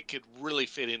like it could really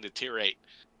fit into Tier 8.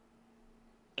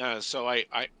 So I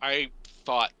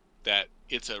thought that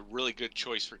it's a really good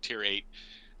choice for Tier 8,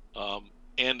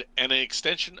 and an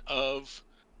extension of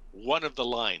one of the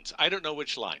lines. I don't know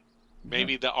which line.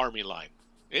 Maybe the Army line.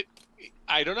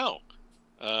 I don't know.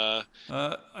 I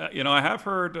have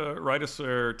heard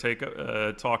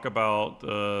Rediscovers talk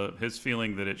about his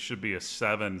feeling that it should be a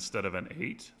 7 instead of an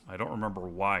 8. I don't remember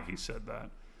why he said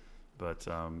that, but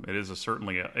it is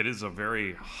certainly a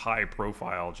very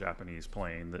high-profile Japanese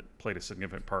plane that played a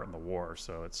significant part in the war.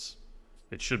 So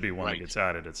it should be one that gets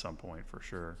added at some point for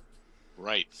sure.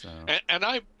 Right. So.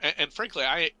 And frankly,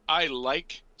 I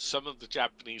like some of the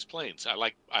Japanese planes. I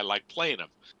like playing them.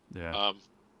 Yeah.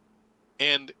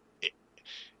 And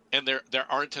there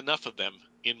aren't enough of them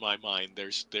in my mind. There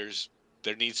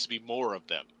needs to be more of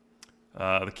them.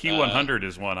 The Key 100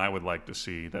 is one I would like to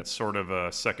see. That's sort of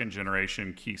a second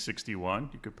generation Key 61.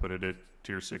 You could put it at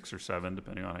Tier 6 or 7,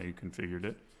 depending on how you configured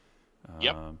it.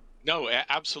 Yep. No,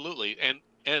 absolutely.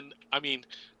 And I mean,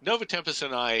 Nova Tempest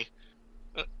and I.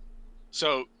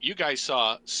 So you guys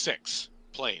saw 6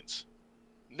 planes.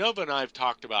 Nova and I have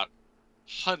talked about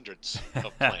hundreds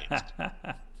of planes.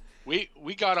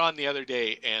 We got on the other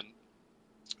day and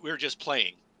we were just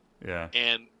playing. Yeah.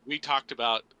 And we talked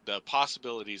about the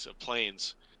possibilities of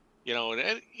planes.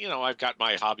 And I've got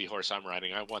my hobby horse I'm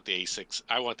riding. I want the A6.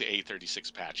 I want the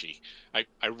A36 Apache. I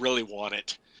really want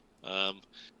it.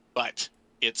 But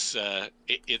it's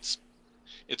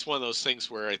one of those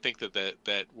things where I think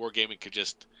that Wargaming could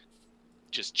just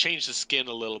change the skin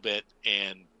a little bit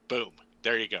and boom,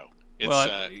 there you go. They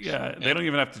don't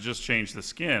even have to just change the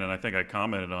skin, and I think I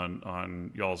commented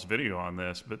on y'all's video on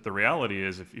this, but the reality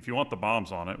is if you want the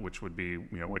bombs on it, which would be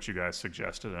what you guys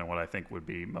suggested and what I think would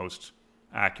be most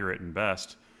accurate and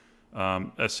best,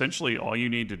 essentially all you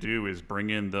need to do is bring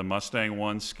in the Mustang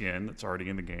 1 skin that's already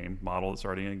in the game, model that's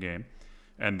already in the game,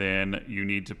 and then you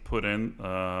need to put in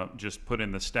the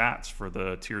stats for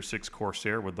the Tier 6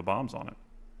 Corsair with the bombs on it.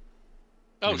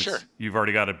 Oh, sure. You've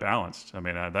already got it balanced. I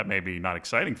mean, that may be not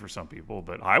exciting for some people,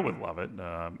 but I would love it.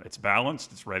 It's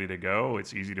balanced. It's ready to go.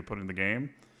 It's easy to put in the game.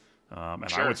 And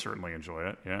sure. I would certainly enjoy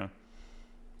it. Yeah.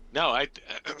 No, I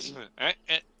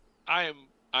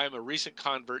am a recent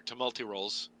convert to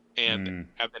multi-rolls and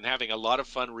have been having a lot of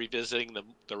fun revisiting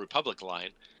the Republic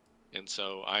line. And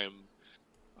so I'm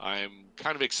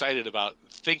kind of excited about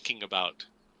thinking about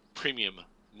premium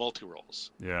multi-rolls.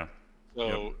 Yeah.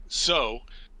 So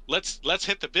let's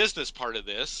hit the business part of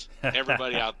this,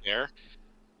 everybody out there.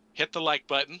 hit the like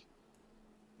button.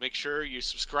 Make sure you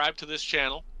subscribe to this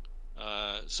channel.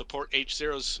 Support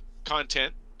H0's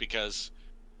content, because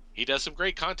he does some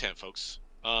great content, folks.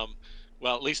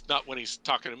 Well, at least not when he's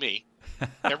talking to me.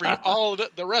 All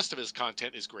the rest of his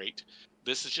content is great.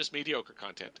 This is just mediocre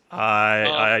content.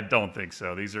 I don't think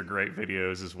so. These are great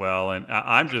videos as well, and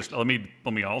I'm just let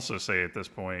me also say at this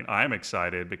point, I'm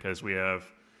excited because we have,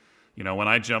 you know, when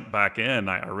I jumped back in,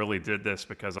 I really did this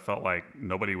because I felt like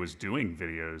nobody was doing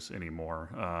videos anymore,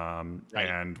 Right.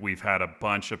 and we've had a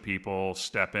bunch of people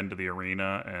step into the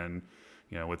arena, and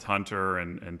you know, with Hunter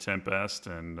and Tempest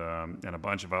and a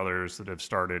bunch of others that have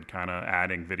started kind of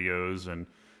adding videos and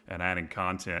adding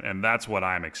content, and that's what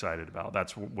I'm excited about.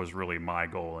 That's was really my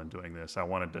goal in doing this. I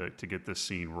wanted to get this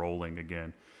scene rolling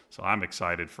again, so I'm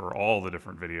excited for all the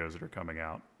different videos that are coming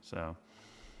out. So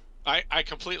I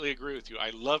completely agree with you.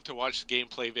 I love to watch the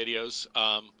gameplay videos.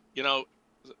 You know,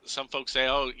 some folks say,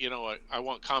 oh, you know, I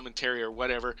want commentary or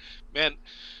whatever. Man,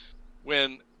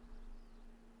 when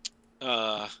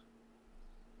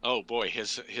oh boy,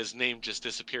 his name just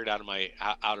disappeared out of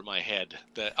my head.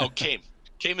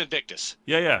 Came Invictus.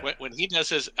 yeah. When he does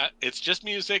his, it's just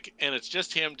music and it's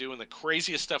just him doing the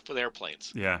craziest stuff with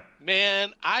airplanes. Yeah.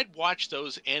 Man, I'd watch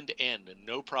those end to end and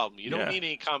no problem. You don't need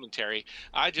any commentary.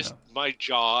 My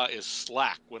jaw is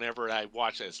slack whenever I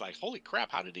watch it. It's like, holy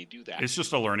crap, how did he do that? It's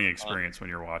just a learning experience when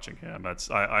you're watching him.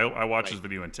 I watch his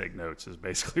video and take notes is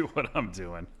basically what I'm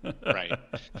doing. Right.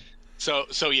 So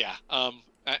yeah.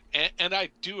 And I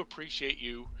do appreciate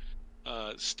you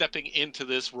stepping into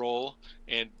this role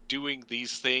and doing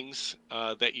these things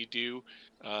that you do,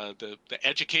 the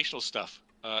educational stuff,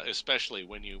 especially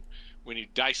when you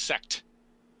dissect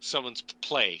someone's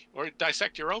play or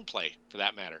dissect your own play for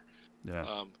that matter.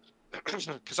 Yeah.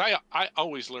 Because I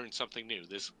always learn something new.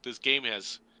 This game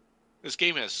has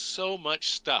so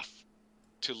much stuff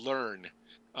to learn.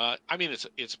 I mean,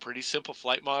 it's a pretty simple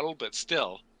flight model, but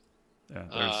still.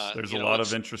 Yeah, there's a lot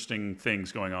of interesting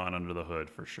things going on under the hood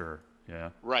for sure.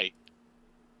 Yeah. Right.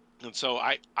 And so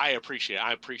I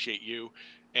appreciate you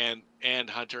and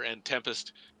Hunter and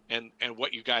Tempest and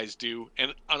what you guys do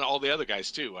and all the other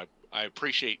guys too. I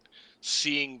appreciate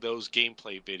seeing those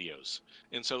gameplay videos.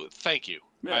 And so thank you.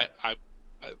 Yeah. I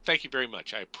thank you very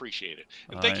much. I appreciate it.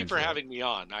 And thank you for having me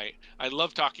on. I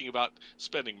love talking about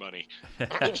spending money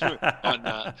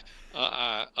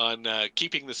on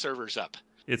keeping the servers up.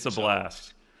 It's a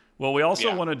blast. Well, we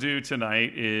also want to do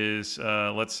tonight is,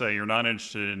 let's say you're not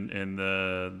interested in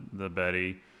the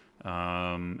Betty,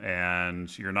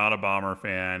 and you're not a bomber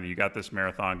fan. You got this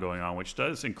marathon going on, which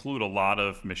does include a lot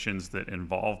of missions that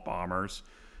involve bombers.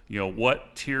 You know,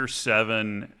 what tier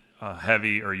 7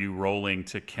 heavy are you rolling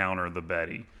to counter the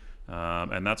Betty?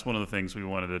 And that's one of the things we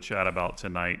wanted to chat about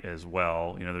tonight as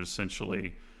well. You know, there's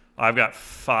essentially, I've got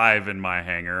 5 in my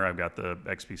hangar. I've got the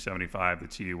XP75, the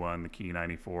TU1, the Key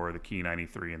 94, the Key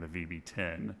 93, and the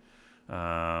VB10.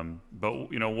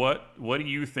 But you know, what do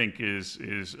you think is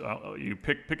you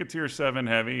pick a tier 7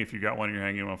 heavy if you got one in your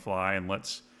hangar you want to fly, and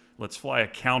let's fly a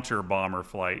counter bomber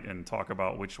flight and talk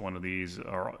about which one of these,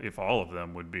 or if all of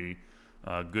them, would be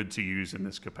good to use in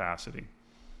this capacity.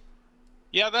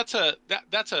 Yeah, that's a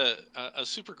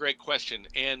super great question,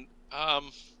 and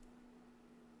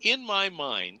in my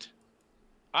mind,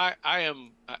 I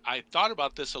thought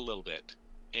about this a little bit,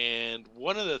 and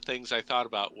one of the things I thought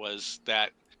about was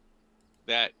that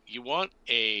you want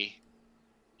a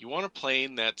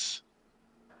plane that's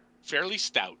fairly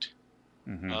stout,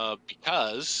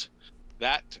 because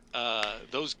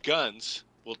those guns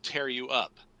will tear you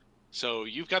up. So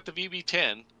you've got the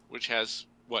VB10, which has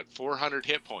 400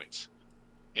 hit points,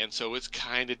 and so it's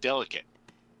kind of delicate.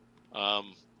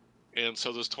 And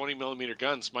so those 20 millimeter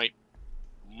guns might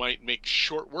make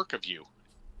short work of you,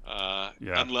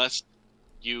 unless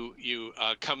you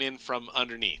come in from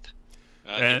underneath.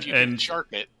 If you can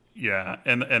sharp it. Yeah,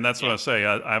 and that's what I say.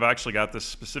 I've actually got this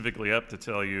specifically up to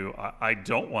tell you I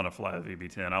don't want to fly the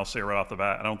VB-10. I'll say right off the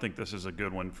bat, I don't think this is a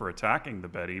good one for attacking the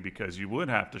Betty, because you would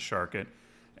have to shark it,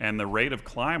 and the rate of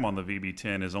climb on the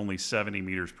VB-10 is only 70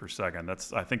 meters per second.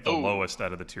 That's, I think, the lowest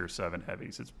out of the tier 7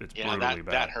 heavies. It's brutally bad.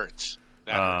 That hurts.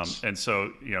 And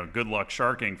so, you know, good luck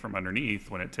sharking from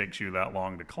underneath when it takes you that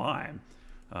long to climb,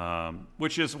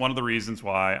 which is one of the reasons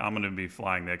why I'm going to be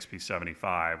flying the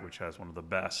XP75, which has one of the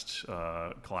best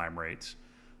climb rates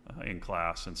in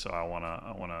class. And so I want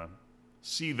to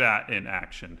see that in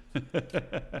action.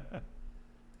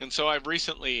 And so I've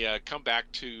recently come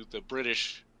back to the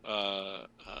British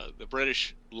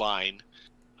line,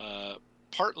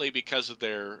 partly because of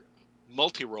their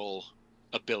multi-role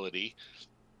ability.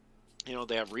 You know,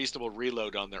 they have reasonable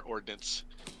reload on their ordnance,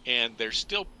 and they're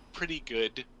still pretty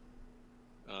good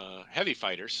heavy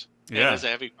fighters. And Yeah. as a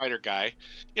heavy fighter guy,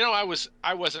 I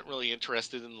wasn't really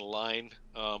interested in the line.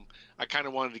 I kind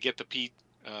of wanted to get the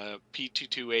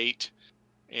P228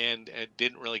 and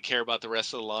didn't really care about the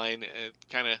rest of the line.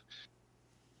 I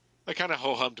kind of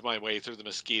ho-hummed my way through the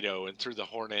Mosquito and through the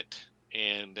Hornet,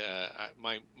 and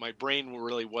my brain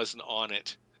really wasn't on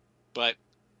it. But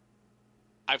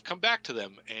I've come back to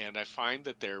them, and I find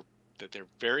that they're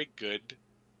very good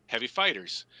heavy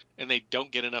fighters, and they don't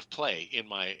get enough play in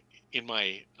my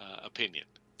opinion.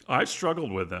 I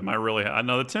struggled with them. I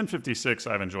know the 1056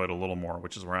 I've enjoyed a little more,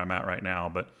 which is where I'm at right now.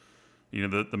 But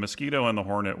the Mosquito and the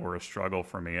Hornet were a struggle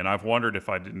for me, and I've wondered if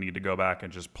I didn't need to go back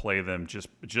and just play them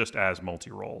just as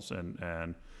multi roles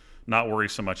and not worry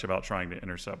so much about trying to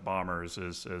intercept bombers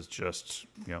as just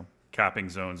capping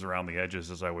zones around the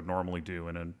edges as I would normally do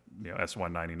in an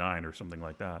S199 or something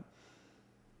like that.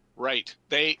 Right.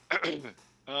 They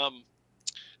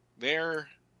they're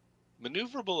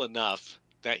maneuverable enough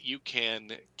that you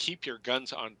can keep your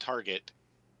guns on target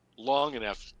long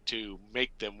enough to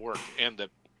make them work. And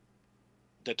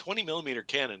the 20 millimeter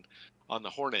cannon on the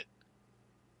Hornet,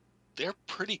 they're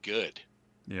pretty good.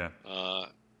 Yeah.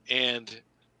 And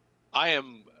I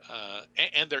am,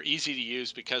 and they're easy to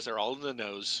use because they're all in the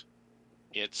nose.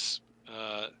 It's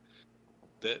the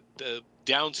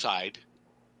downside.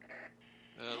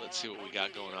 Let's see what we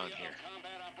got going on here.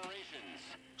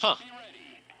 Huh.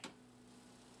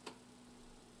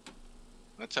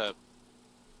 That's got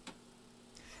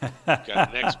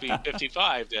an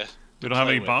XB-55 to We don't have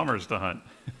any with. bombers to hunt.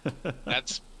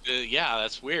 That's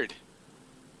that's weird.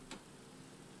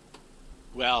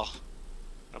 Well,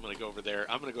 I'm gonna go over there.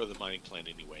 I'm gonna go to the mining plant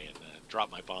anyway and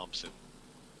drop my bombs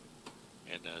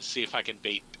and see if I can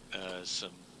bait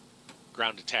some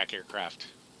ground attack aircraft.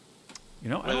 I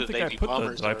don't think I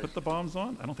put the bombs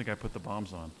on. I don't think I put the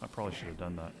bombs on. I probably should have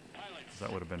done that.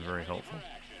 That would have been very helpful.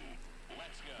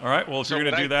 All right. Well, if you're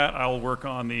going to do that, I'll work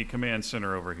on the command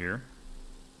center over here.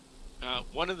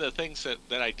 One of the things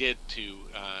that I did to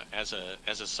as a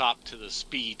sop to the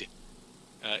speed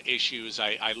issues,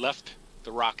 I left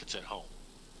the rockets at home.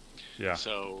 Yeah.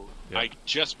 So I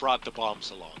just brought the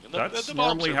bombs along. And that's the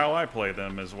normally how I play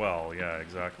them as well. Yeah,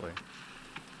 exactly.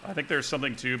 I think there's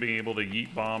something to being able to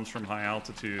yeet bombs from high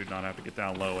altitude, not have to get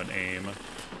down low and aim.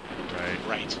 Right.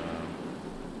 Right.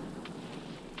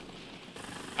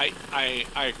 I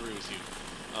agree with you.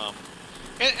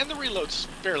 And the reload's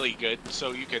fairly good,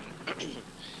 so you can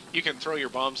you can throw your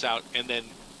bombs out and then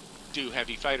do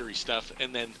heavy fightery stuff,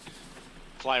 and then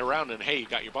fly around and hey, you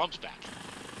got your bombs back.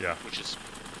 Yeah. Which is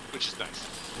nice.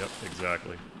 Yep.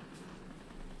 Exactly.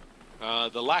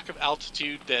 The lack of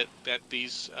altitude that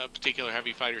these particular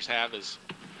heavy fighters have is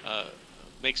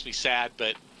makes me sad,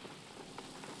 but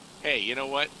hey, you know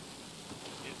what?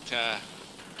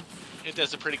 It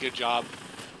does a pretty good job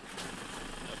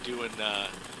of doing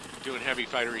heavy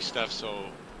fightery stuff, so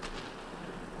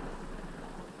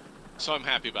I'm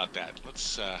happy about that.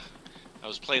 I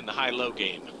was playing the high-low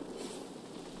game.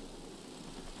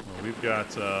 Well, we've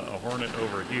got a Hornet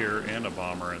over here and a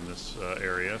bomber in this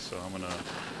area, so I'm gonna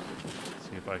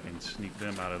see if I can sneak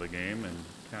them out of the game and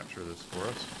capture this for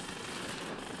us.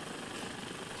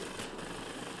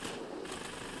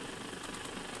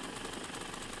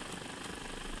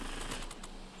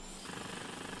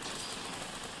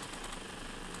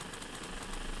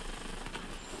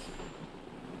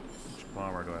 Which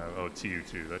bomber do I have? Oh,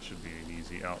 TU-2. That should be an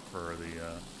easy out for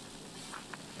the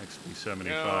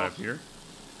XB-75 here.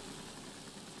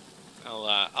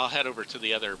 I'll head over to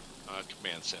the other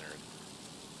command center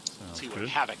and see what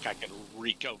havoc I can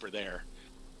wreak over there.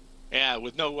 Yeah,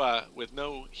 with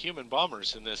no human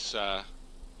bombers in this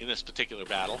particular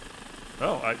battle.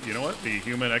 Oh, you know what? The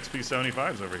human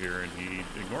XB-75's over here, and he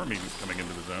ignored me coming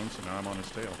into the zone, so now I'm on his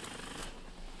tail.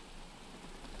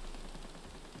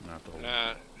 I'm gonna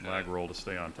have to lag roll to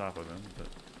stay on top of him. But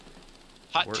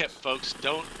hot tip, folks: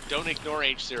 don't ignore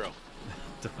H0.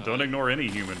 Don't ignore any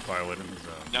human pilot in the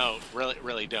zone. No,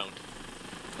 really don't,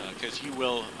 because you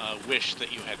will wish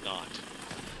that you had not.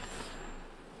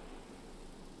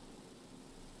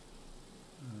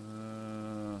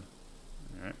 All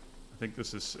right. I think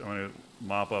this is. I'm going to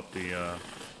mop up the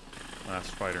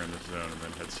last fighter in this zone and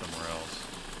then head somewhere else.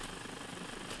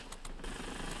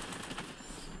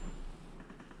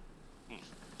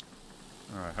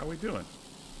 All right. How are we doing?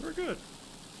 We're good.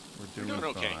 We're doing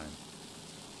okay. fine.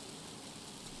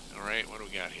 All right, what do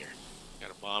we got here?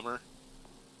 Got a bomber.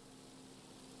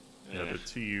 Yeah, the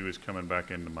TU is coming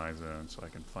back into my zone, so I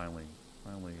can finally.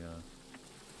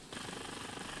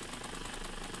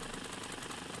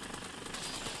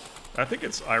 I think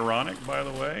it's ironic, by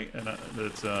the way, and that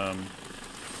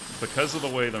because of the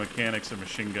way the mechanics of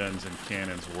machine guns and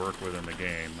cannons work within the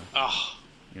game. Oh.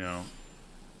 You know,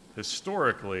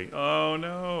 historically, oh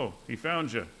no, he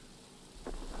found you.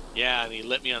 Yeah, and he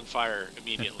lit me on fire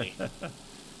immediately.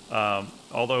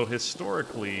 Although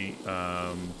historically,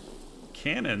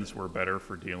 cannons were better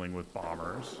for dealing with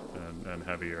bombers and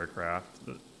heavy aircraft.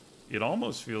 It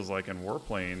almost feels like in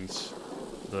warplanes,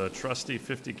 the trusty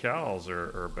 50 cals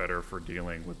are better for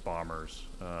dealing with bombers,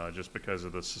 just because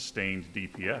of the sustained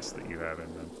DPS that you have in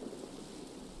them.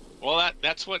 Well,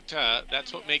 that's what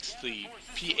makes the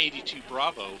P-82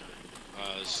 Bravo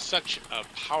such a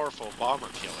powerful bomber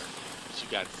killer. You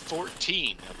got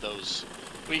 14 of those.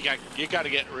 Well, you got to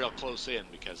get real close in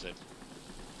because it.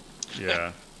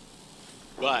 Yeah.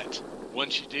 But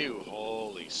once you do,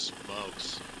 holy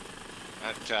smokes,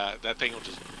 that thing will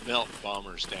just melt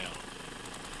bombers down.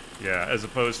 Yeah, as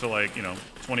opposed to, like,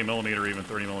 20 millimeter, even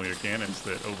 30 millimeter cannons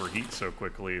that overheat so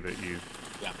quickly that you,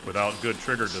 without good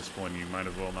trigger discipline, you might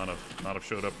as well not have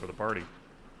showed up for the party.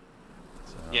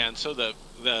 So. Yeah, and so the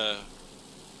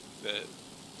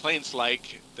planes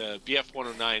like the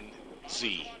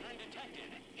BF-109Z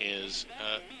is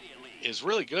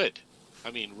really good.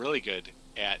 I mean, really good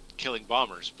at killing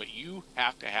bombers, but you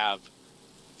have to have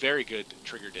very good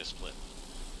trigger discipline,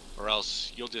 or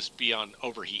else you'll just be on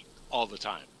overheat all the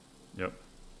time. Yep.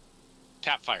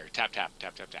 Tap fire, tap, tap,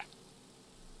 tap, tap, tap.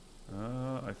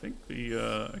 I think the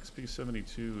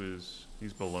XP-72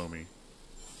 he's below me.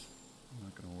 I'm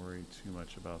not going to worry too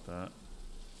much about that.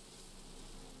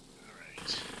 All right.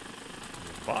 There's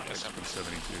a bot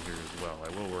XP-72 here as well. I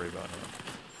will worry about him.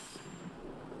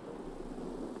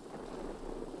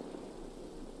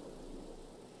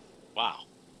 Wow.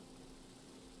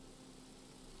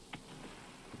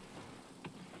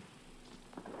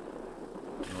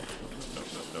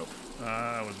 Nope.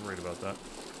 I was worried about that.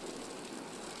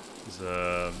 It's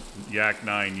a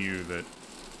Yak-9U that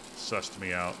sussed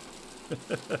me out.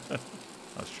 I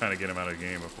was trying to get him out of the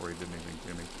game before he did anything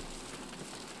to me.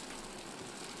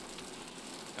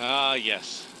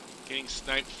 Yes. Getting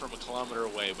sniped from a kilometer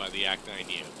away by the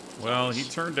Yak-9U. Well, he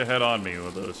turned to head on me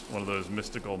with one of those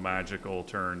mystical, magical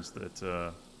turns that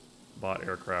bot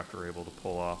aircraft are able to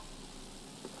pull off.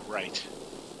 Right.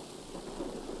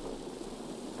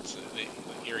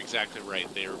 You're exactly right.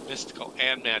 They're mystical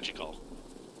and magical.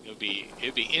 It'd be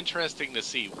interesting to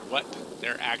see what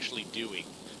they're actually doing,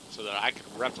 so that I could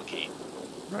replicate.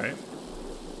 Right.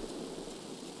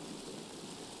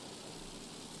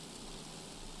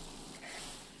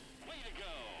 Way to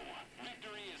go!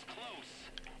 Victory is close.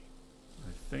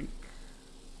 I think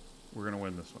we're gonna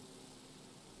win this one.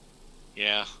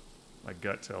 Yeah. My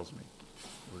gut tells me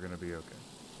we're gonna be okay.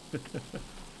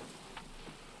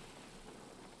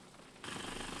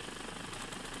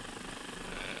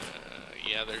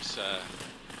 Yeah, there's, I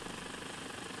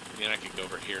mean, I could go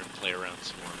over here and play around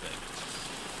some more, but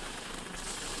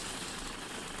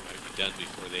might be done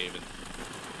before they even,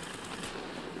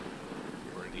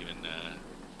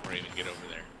 get over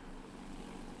there.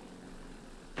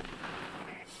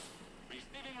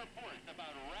 Receiving report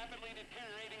about rapidly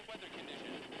deteriorating weather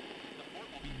conditions. The port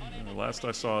will be unable Last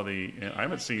I saw I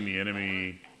haven't seen the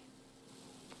enemy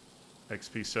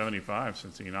XP-75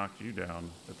 since he knocked you down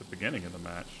at the beginning of the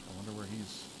match. I wonder where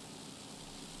he's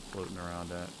floating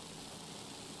around at.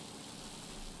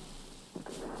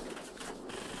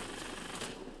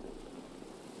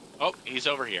 Oh, he's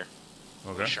over here.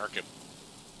 Okay. Shark him.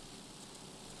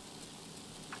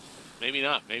 Maybe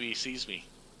not. Maybe he sees me.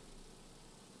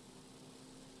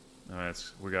 No,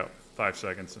 we got 5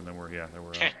 seconds and then we're out.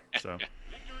 So.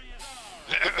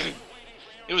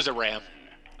 It was a ram.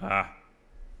 Ah.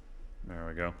 There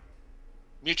we go.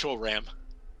 Mutual ram.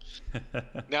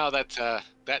 Now that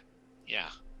yeah,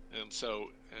 and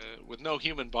so with no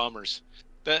human bombers,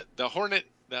 the Hornet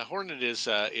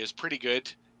is pretty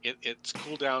good. Its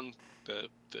cooldown, the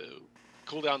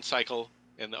cooldown cycle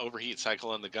and the overheat cycle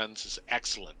on the guns is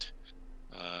excellent.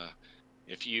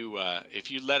 If you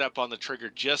let up on the trigger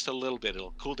just a little bit,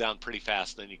 it'll cool down pretty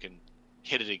fast. Then you can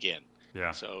hit it again.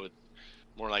 Yeah. So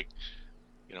more like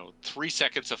 3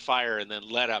 seconds of fire and then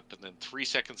let up, and then 3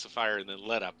 seconds of fire and then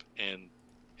let up, and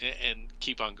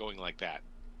keep on going like that.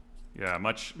 Yeah,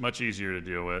 much easier to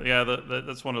deal with. Yeah,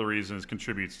 that's one of the reasons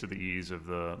contributes to the ease of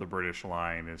the British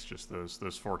line. Is just those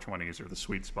 420s are the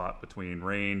sweet spot between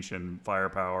range and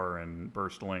firepower and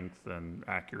burst length and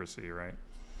accuracy, right?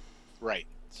 Right.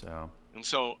 So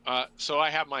I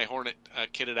have my Hornet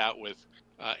kitted out with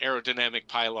aerodynamic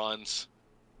pylons,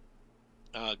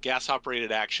 gas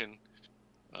operated action,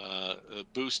 a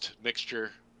boost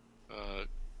mixture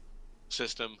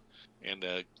system, and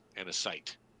a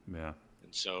sight. Yeah.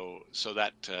 And so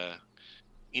that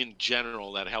in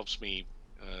general that helps me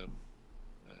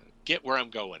get where I'm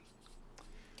going.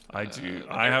 I do.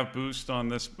 I have boost on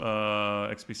this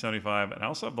XP75, and I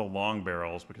also have the long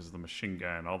barrels because of the machine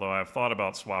gun. Although I've thought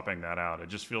about swapping that out, it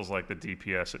just feels like the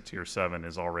DPS at tier 7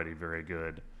 is already very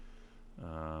good,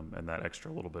 and that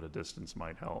extra little bit of distance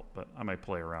might help. But I might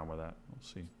play around with that. We'll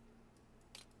see.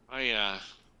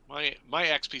 My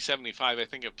XP75, I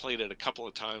think I've played it a couple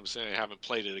of times, and I haven't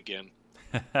played it again.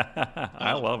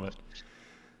 I love it.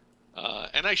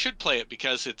 And I should play it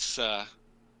because it's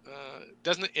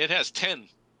it has 10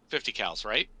 50 cals,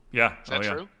 right? Yeah. Is that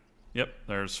true? Yep.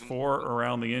 There's 4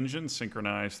 around the engine,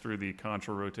 synchronized through the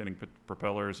contra-rotating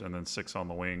propellers, and then 6 on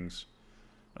the wings.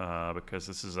 Because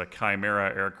this is a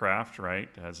Chimera aircraft, right?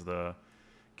 It has the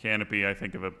canopy, I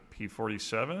think, of a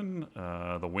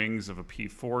P-47, the wings of a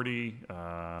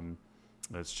P-40.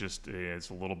 It's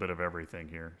a little bit of everything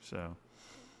here. So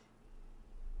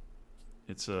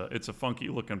it's a funky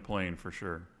looking plane for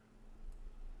sure.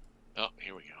 Oh,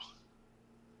 here we go.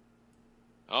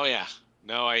 Oh yeah.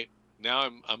 Now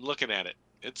I'm looking at it.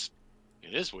 It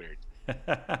is weird.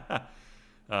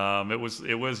 It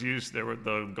was used.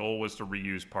 The goal was to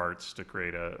reuse parts to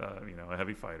create a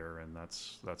heavy fighter, and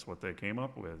that's what they came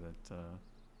up with.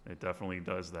 It definitely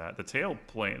does that. The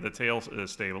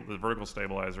vertical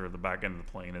stabilizer at the back end of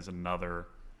the plane is another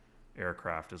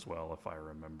aircraft as well, if I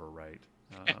remember right.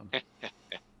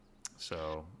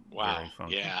 So wow, very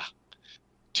funky. Yeah,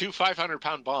 2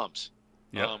 500-pound bombs.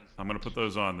 Yep, I'm going to put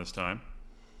those on this time.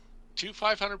 2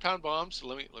 500-pound bombs.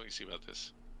 Let me see about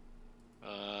this.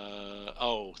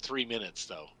 3 minutes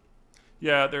though.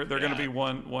 Yeah, they're going to be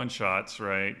one shots,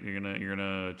 right? You're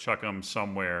gonna chuck them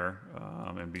somewhere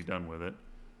and be done with it.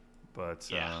 But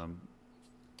yeah.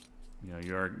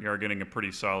 you are getting a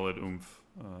pretty solid oomph.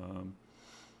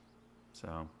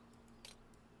 So,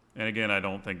 and again, I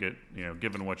don't think it,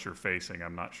 given what you're facing,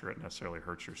 I'm not sure it necessarily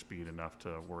hurts your speed enough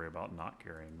to worry about not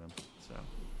carrying them. So,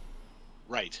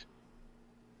 right.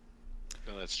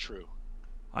 No, that's true.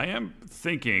 I am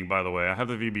thinking, by the way, I have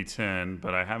the VB-10,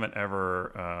 but I haven't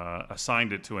ever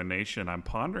assigned it to a nation. I'm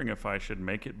pondering if I should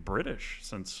make it British,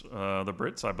 since the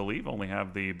Brits, I believe, only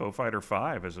have the Beaufighter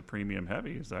 5 as a premium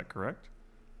heavy. Is that correct?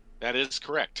 That is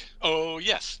correct. Oh,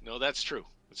 yes. No, that's true.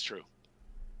 That's true.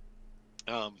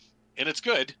 And it's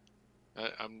good.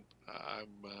 I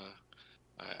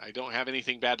don't have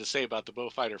anything bad to say about the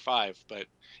Beaufighter 5, but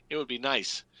it would be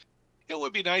nice. It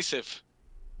would be nice if...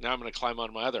 Now I'm going to climb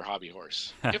on my other hobby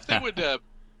horse. If they would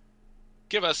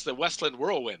give us the Westland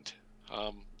Whirlwind,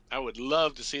 I would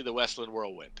love to see the Westland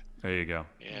Whirlwind. There you go.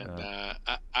 And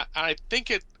I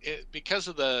think it because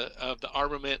of the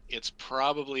armament, it's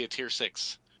probably a tier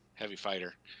 6 heavy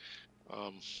fighter.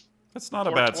 That's not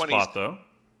a bad spot, though.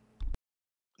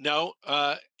 No,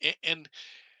 and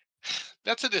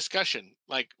that's a discussion.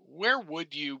 Like, where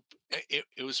would you?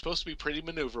 It was supposed to be pretty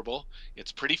maneuverable.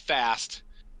 It's pretty fast.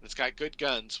 It's got good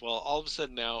guns. Well, all of a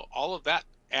sudden now, all of that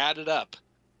added up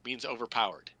means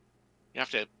overpowered. You have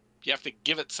to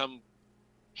give it some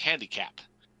handicap.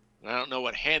 And I don't know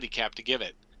what handicap to give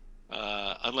it,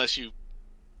 unless you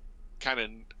kind of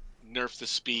nerf the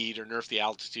speed or nerf the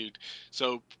altitude.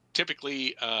 So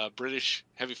typically, British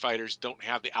heavy fighters don't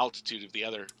have the altitude of the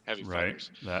other heavy fighters.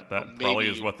 That probably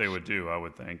is what they would do, I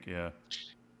would think. Yeah.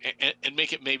 And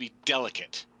make it maybe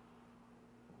delicate.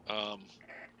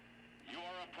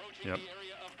 Yep.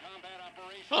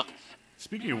 Huh.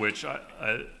 Speaking of which,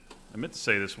 I meant to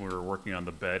say this when we were working on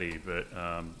the Betty, but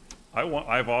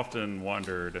I've often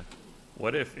wondered,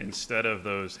 what if instead of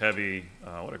those heavy,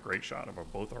 what a great shot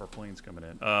of both our planes coming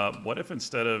in. What if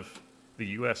instead of the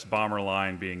U.S. bomber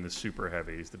line being the super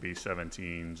heavies, the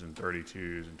B-17s and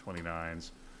 32s and 29s,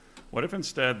 what if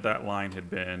instead that line had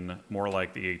been more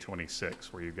like the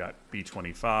A-26, where you've got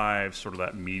B-25, sort of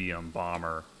that medium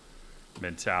bomber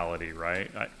mentality,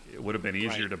 right? It would have been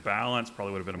easier to balance,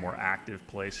 probably would have been a more active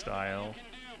play style.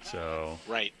 So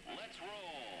right.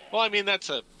 Well, I mean, that's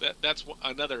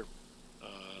another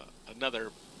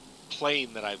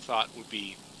plane that I thought would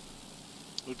be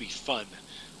fun.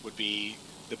 Would be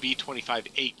the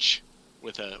B-25H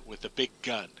with a big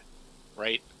gun,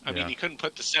 right? I mean, you couldn't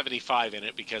put the 75 in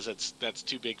it because that's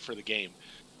too big for the game.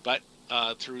 But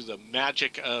through the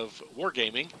magic of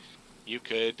wargaming, you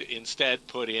could instead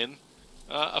put in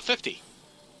a 50,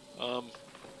 and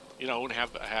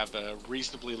have a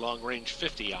reasonably long range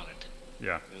 50 on it.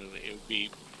 Yeah. And it would be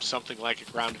something like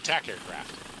a ground attack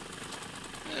aircraft.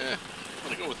 I'm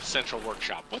gonna go with the Central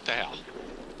Workshop. What the hell?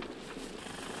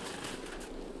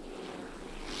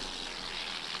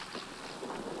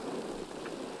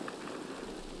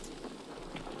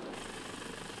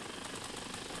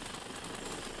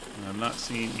 And not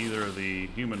seeing either of the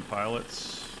human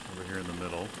pilots over here in the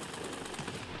middle.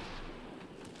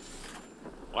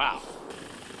 Wow.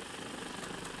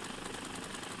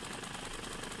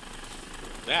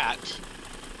 That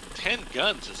 10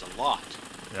 guns is a lot.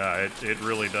 Yeah, it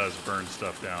really does burn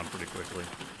stuff down pretty quickly.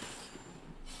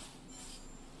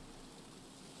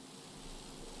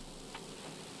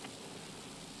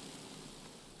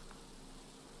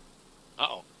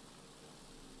 Uh-oh.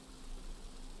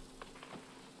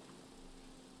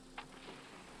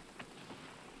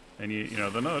 And you know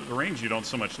the range you don't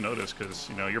so much notice because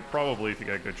you know you're probably, if you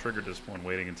got good trigger discipline,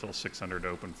 waiting until 600 to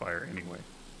open fire anyway.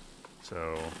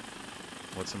 So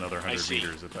what's another 100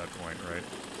 meters at that point, right?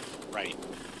 Right.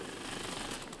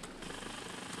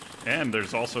 And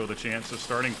there's also the chance of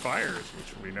starting fires,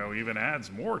 which we know even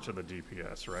adds more to the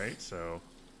DPS, right? So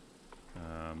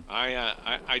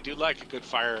I do like a good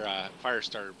fire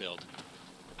starter build.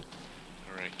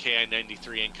 All right,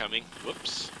 KI-93 incoming.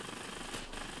 Whoops.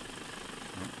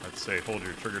 I'd say hold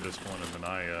your trigger discipline and then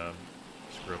I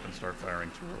screw up and start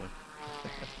firing too early.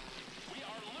 We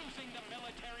are losing the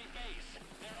military base.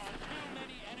 There are too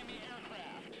many enemy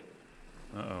aircraft.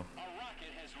 Uh-oh. A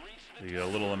rocket has reached the The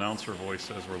little announcer voice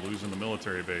says we're losing the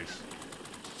military base.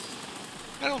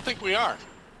 I don't think we are.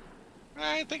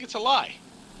 I think it's a lie.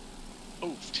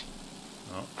 Oofed.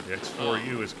 Oh, the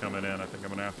X4U is coming in. I think I'm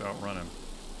going to have to outrun him.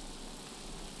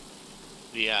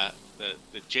 The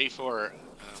J4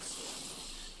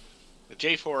 the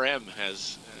G4M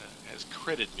has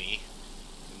critted me,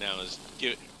 and now is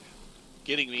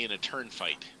getting me in a turn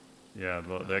fight. Yeah,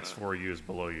 the X4U is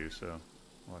below you, so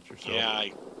watch yourself. Yeah,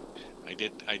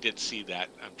 I did see that.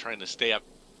 I'm trying to stay up.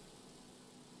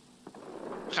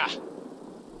 Ha!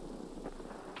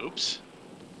 Oops.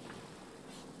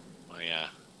 All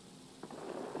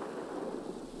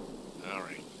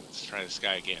right, let's try this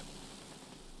guy again.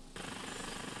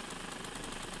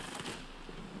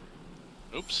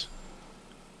 Oops.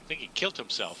 I think he killed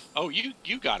himself. Oh, you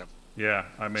got him. Yeah,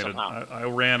 I made Somehow. I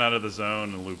ran out of the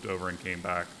zone and looped over and came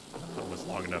back. It was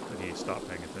long enough that he stopped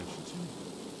paying attention to me.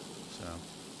 So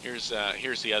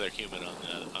here's the other human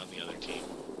on the other team.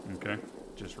 okay,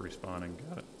 just respawning.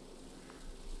 Got it.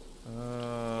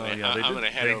 I'm Yeah, gonna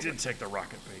head they over. did take the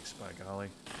rocket base, by golly.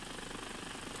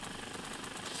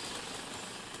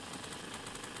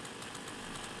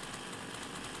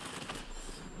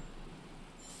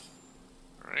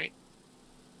 All right.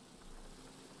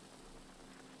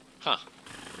 Huh.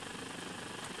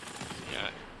 Yeah.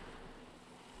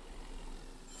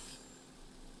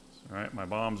 All right, my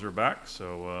bombs are back,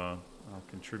 so I'll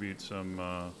contribute some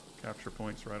capture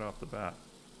points right off the bat.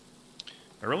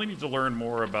 I really need to learn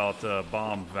more about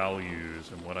bomb values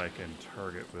and what I can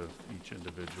target with each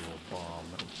individual bomb.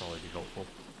 That would probably be helpful.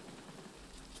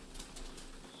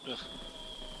 Ugh.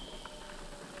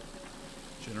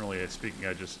 Generally speaking,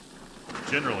 I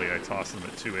toss them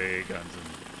at 2 AA guns and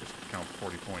just count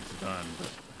 40 points done, but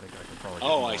I think I can probably get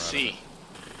Oh, more I out of see. it.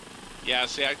 Yeah,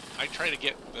 see, I try to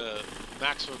get the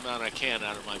maximum amount I can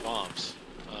out of my bombs.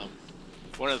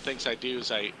 One of the things I do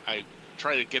is I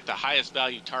try to get the highest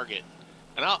value target,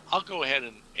 and I'll go ahead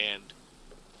and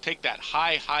take that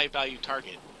high value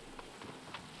target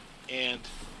and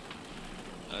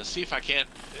see if I can't,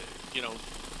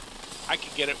 I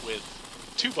can get it with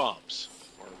 2 bombs.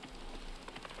 Or,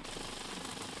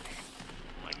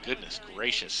 my goodness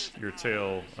gracious. Your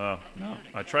tail, no,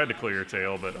 I tried to clear your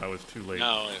tail, but I was too late.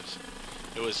 No,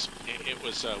 it was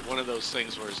one of those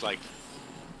things where it's like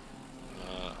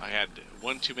I had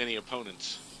one too many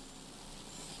opponents.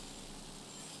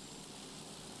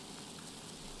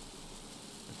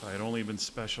 If I had only been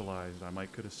specialized, I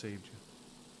might could have saved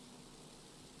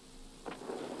you.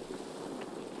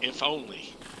 If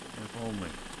only. If only.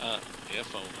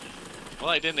 If only.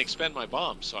 Well, I didn't expend my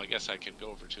bombs, so I guess I can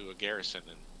go over to a garrison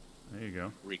and There you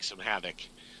go. wreak some havoc.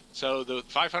 So the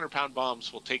 500-pound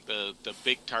bombs will take the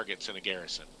big targets in a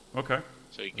garrison. Okay.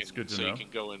 So you can That's good to know. you can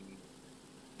go and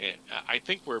I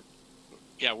think we're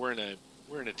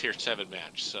in a tier 7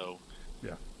 match. So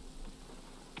Yeah.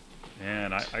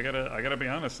 And I gotta be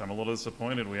honest, I'm a little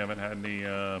disappointed we haven't had any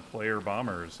player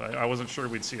bombers. I wasn't sure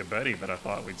we'd see a Betty, but I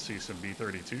thought we'd see some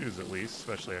B-32s at least,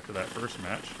 especially after that first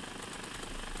match.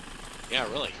 yeah,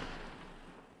 really.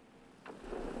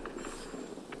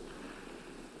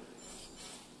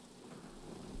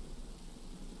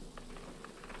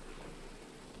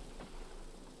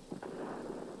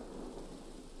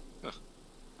 Huh.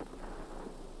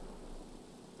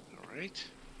 All right.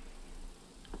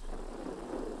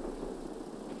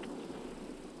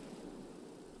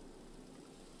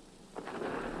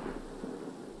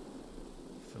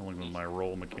 Fiddling with my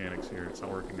roll mechanics here, it's not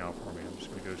working out for me. I'm just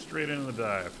gonna go straight into the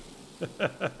dive.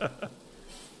 I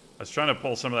was trying to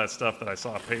pull some of that stuff that I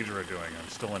saw Pedro doing. I'm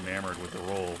still enamored with the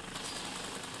roll.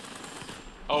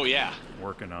 Oh yeah.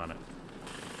 Working on it.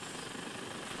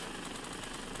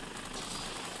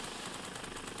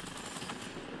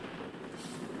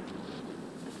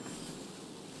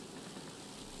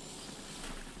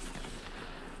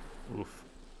 Oof.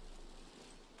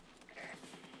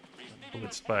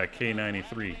 Blitzed by a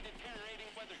K93.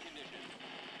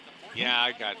 Yeah,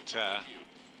 I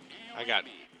got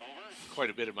quite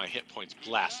a bit of my hit points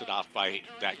blasted off by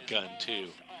that gun too.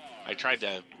 I tried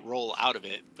to roll out of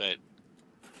it, but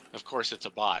of course it's a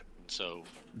bot, so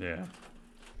Yeah.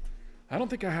 I don't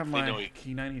think I have my know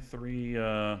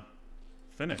K93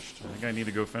 finished. I think I need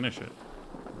to go finish it.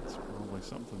 It's probably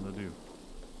something to do.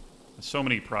 There's so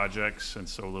many projects and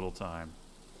so little time.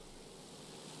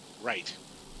 right.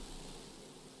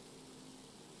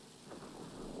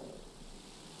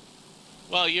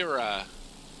 Well, you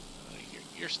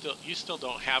still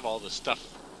don't have all the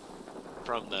stuff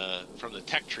from the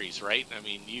tech trees, right? I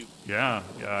mean, Yeah,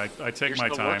 I take you're my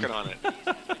still time. working on it.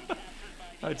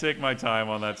 I take my time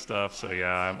on that stuff, so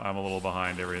yeah, I'm a little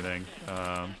behind everything.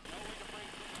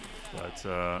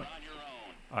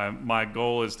 My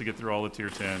goal is to get through all the tier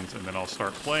 10s, and then I'll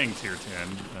start playing tier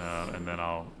 10, and then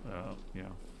I'll,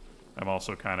 I'm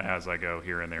also kind of, as I go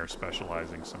here and there,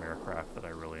 specializing some aircraft that I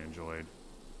really enjoyed,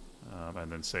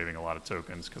 and then saving a lot of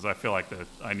tokens, because I feel like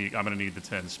I'm going to need the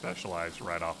 10 specialized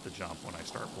right off the jump when I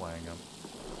start playing them.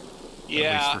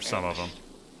 Yeah, at least for some of them.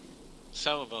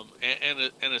 Some of them,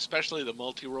 and especially the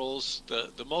multi-rolls.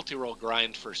 The multi-roll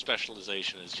grind for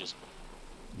specialization is just,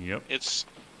 Yep. it's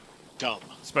dumb.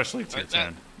 Especially tier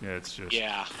 10. Yeah, it's just...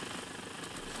 Yeah.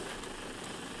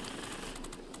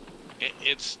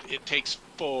 It takes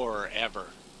forever.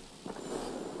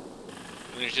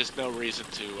 And there's just no reason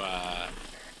to,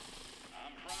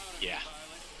 yeah.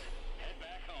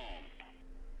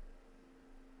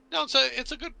 No,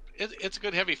 it's a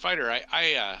good heavy fighter.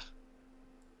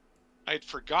 I'd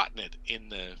forgotten it in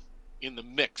the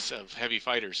mix of heavy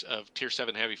fighters, of tier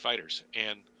 7 heavy fighters,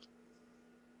 and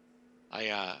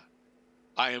I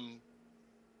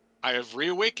have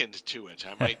reawakened to it.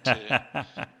 I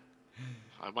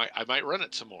might run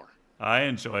it some more. I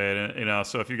enjoy it, and,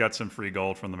 so if you got some free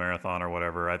gold from the marathon or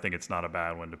whatever, I think it's not a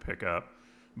bad one to pick up.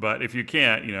 But if you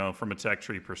can't, from a tech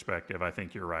tree perspective, I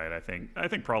think you're right. I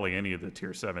think probably any of the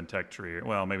tier 7 tech tree,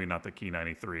 well, maybe not the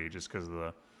Key-93, just because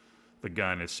the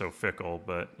gun is so fickle,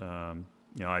 but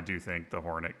I do think the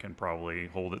Hornet can probably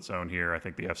hold its own here. I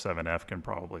think the F7F can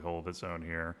probably hold its own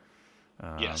here.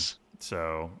 Yes.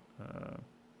 So,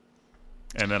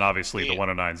 and then obviously the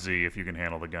 109Z, if you can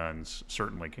handle the guns,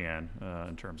 certainly can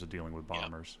in terms of dealing with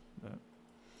bombers. But.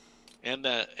 And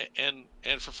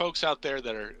for folks out there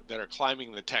that are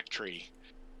climbing the tech tree,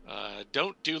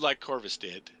 don't do like Corvus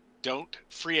did. Don't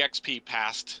free XP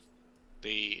past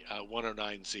the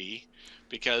 109Z,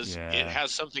 because it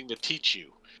has something to teach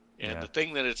you. And the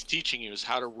thing that it's teaching you is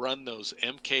how to run those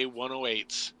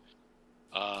MK108s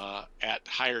at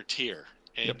higher tier.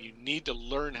 And you need to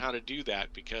learn how to do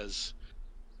that, because,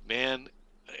 man,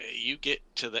 you get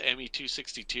to the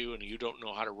ME262 and you don't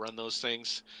know how to run those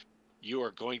things, you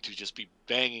are going to just be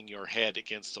banging your head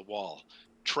against the wall.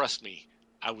 Trust me,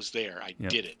 I was there. I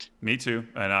did it. Me too.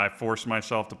 And I forced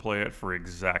myself to play it for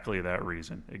exactly that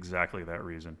reason. Exactly that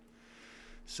reason.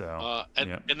 So,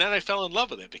 and then I fell in love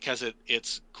with it because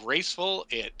it's graceful.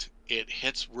 It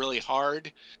hits really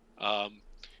hard.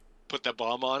 Put that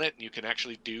bomb on it, and you can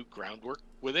actually do groundwork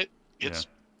with it. It's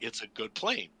a good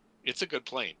plane. It's a good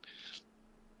plane.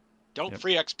 Don't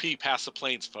free XP past the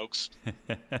planes, folks.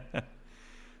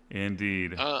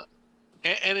 Indeed.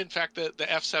 And in fact, the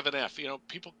F7F,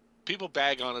 people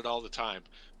bag on it all the time,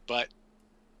 but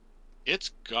it's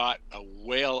got a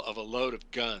whale of a load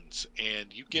of guns,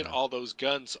 and you get all those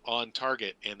guns on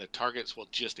target, and the targets will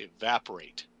just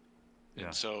evaporate.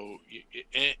 And so,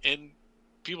 and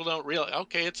people don't realize,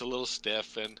 okay, it's a little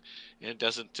stiff, and it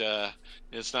doesn't,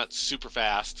 it's not super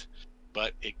fast,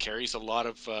 but it carries a lot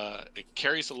of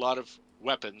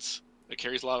weapons, it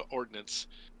carries a lot of ordnance,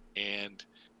 and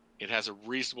it has a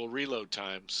reasonable reload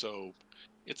time, so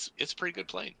it's a pretty good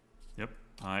plane. Yep,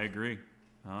 I agree.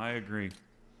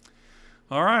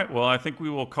 All right, well, I think we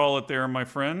will call it there, my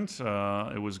friend.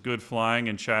 It was good flying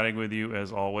and chatting with you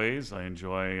as always. I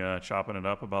enjoy chopping it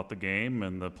up about the game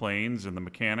and the planes and the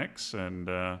mechanics, and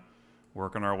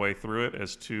working our way through it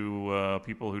as two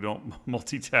people who don't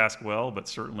multitask well, but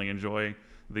certainly enjoy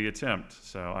the attempt.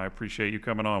 So I appreciate you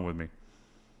coming on with me.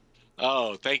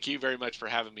 Oh, thank you very much for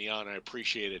having me on. I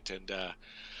appreciate it, and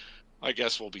I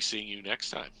guess we'll be seeing you next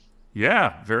time.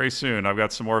 Yeah, very soon. I've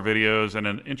got some more videos and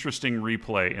an interesting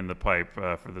replay in the pipe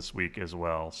for this week as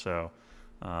well. So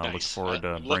look Nice. forward to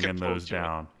I'm looking bringing forward those to it.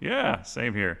 down. Yeah,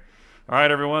 same here. All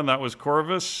right, everyone. That was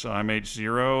Corvus. I'm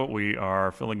H0. We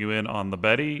are filling you in on the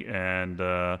Betty, and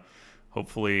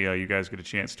hopefully you guys get a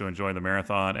chance to enjoy the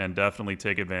marathon and definitely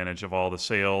take advantage of all the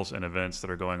sales and events that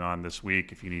are going on this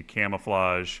week. If you need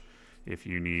camouflage, if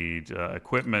you need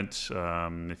equipment,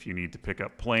 if you need to pick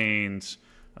up planes,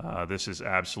 this is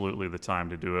absolutely the time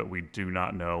to do it. We do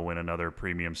not know when another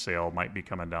premium sale might be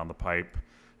coming down the pipe.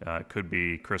 It could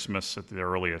be Christmas at the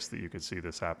earliest that you could see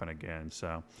this happen again.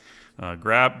 So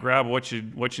grab what you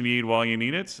need while you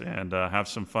need it, and have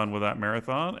some fun with that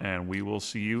marathon, and we will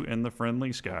see you in the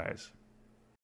friendly skies.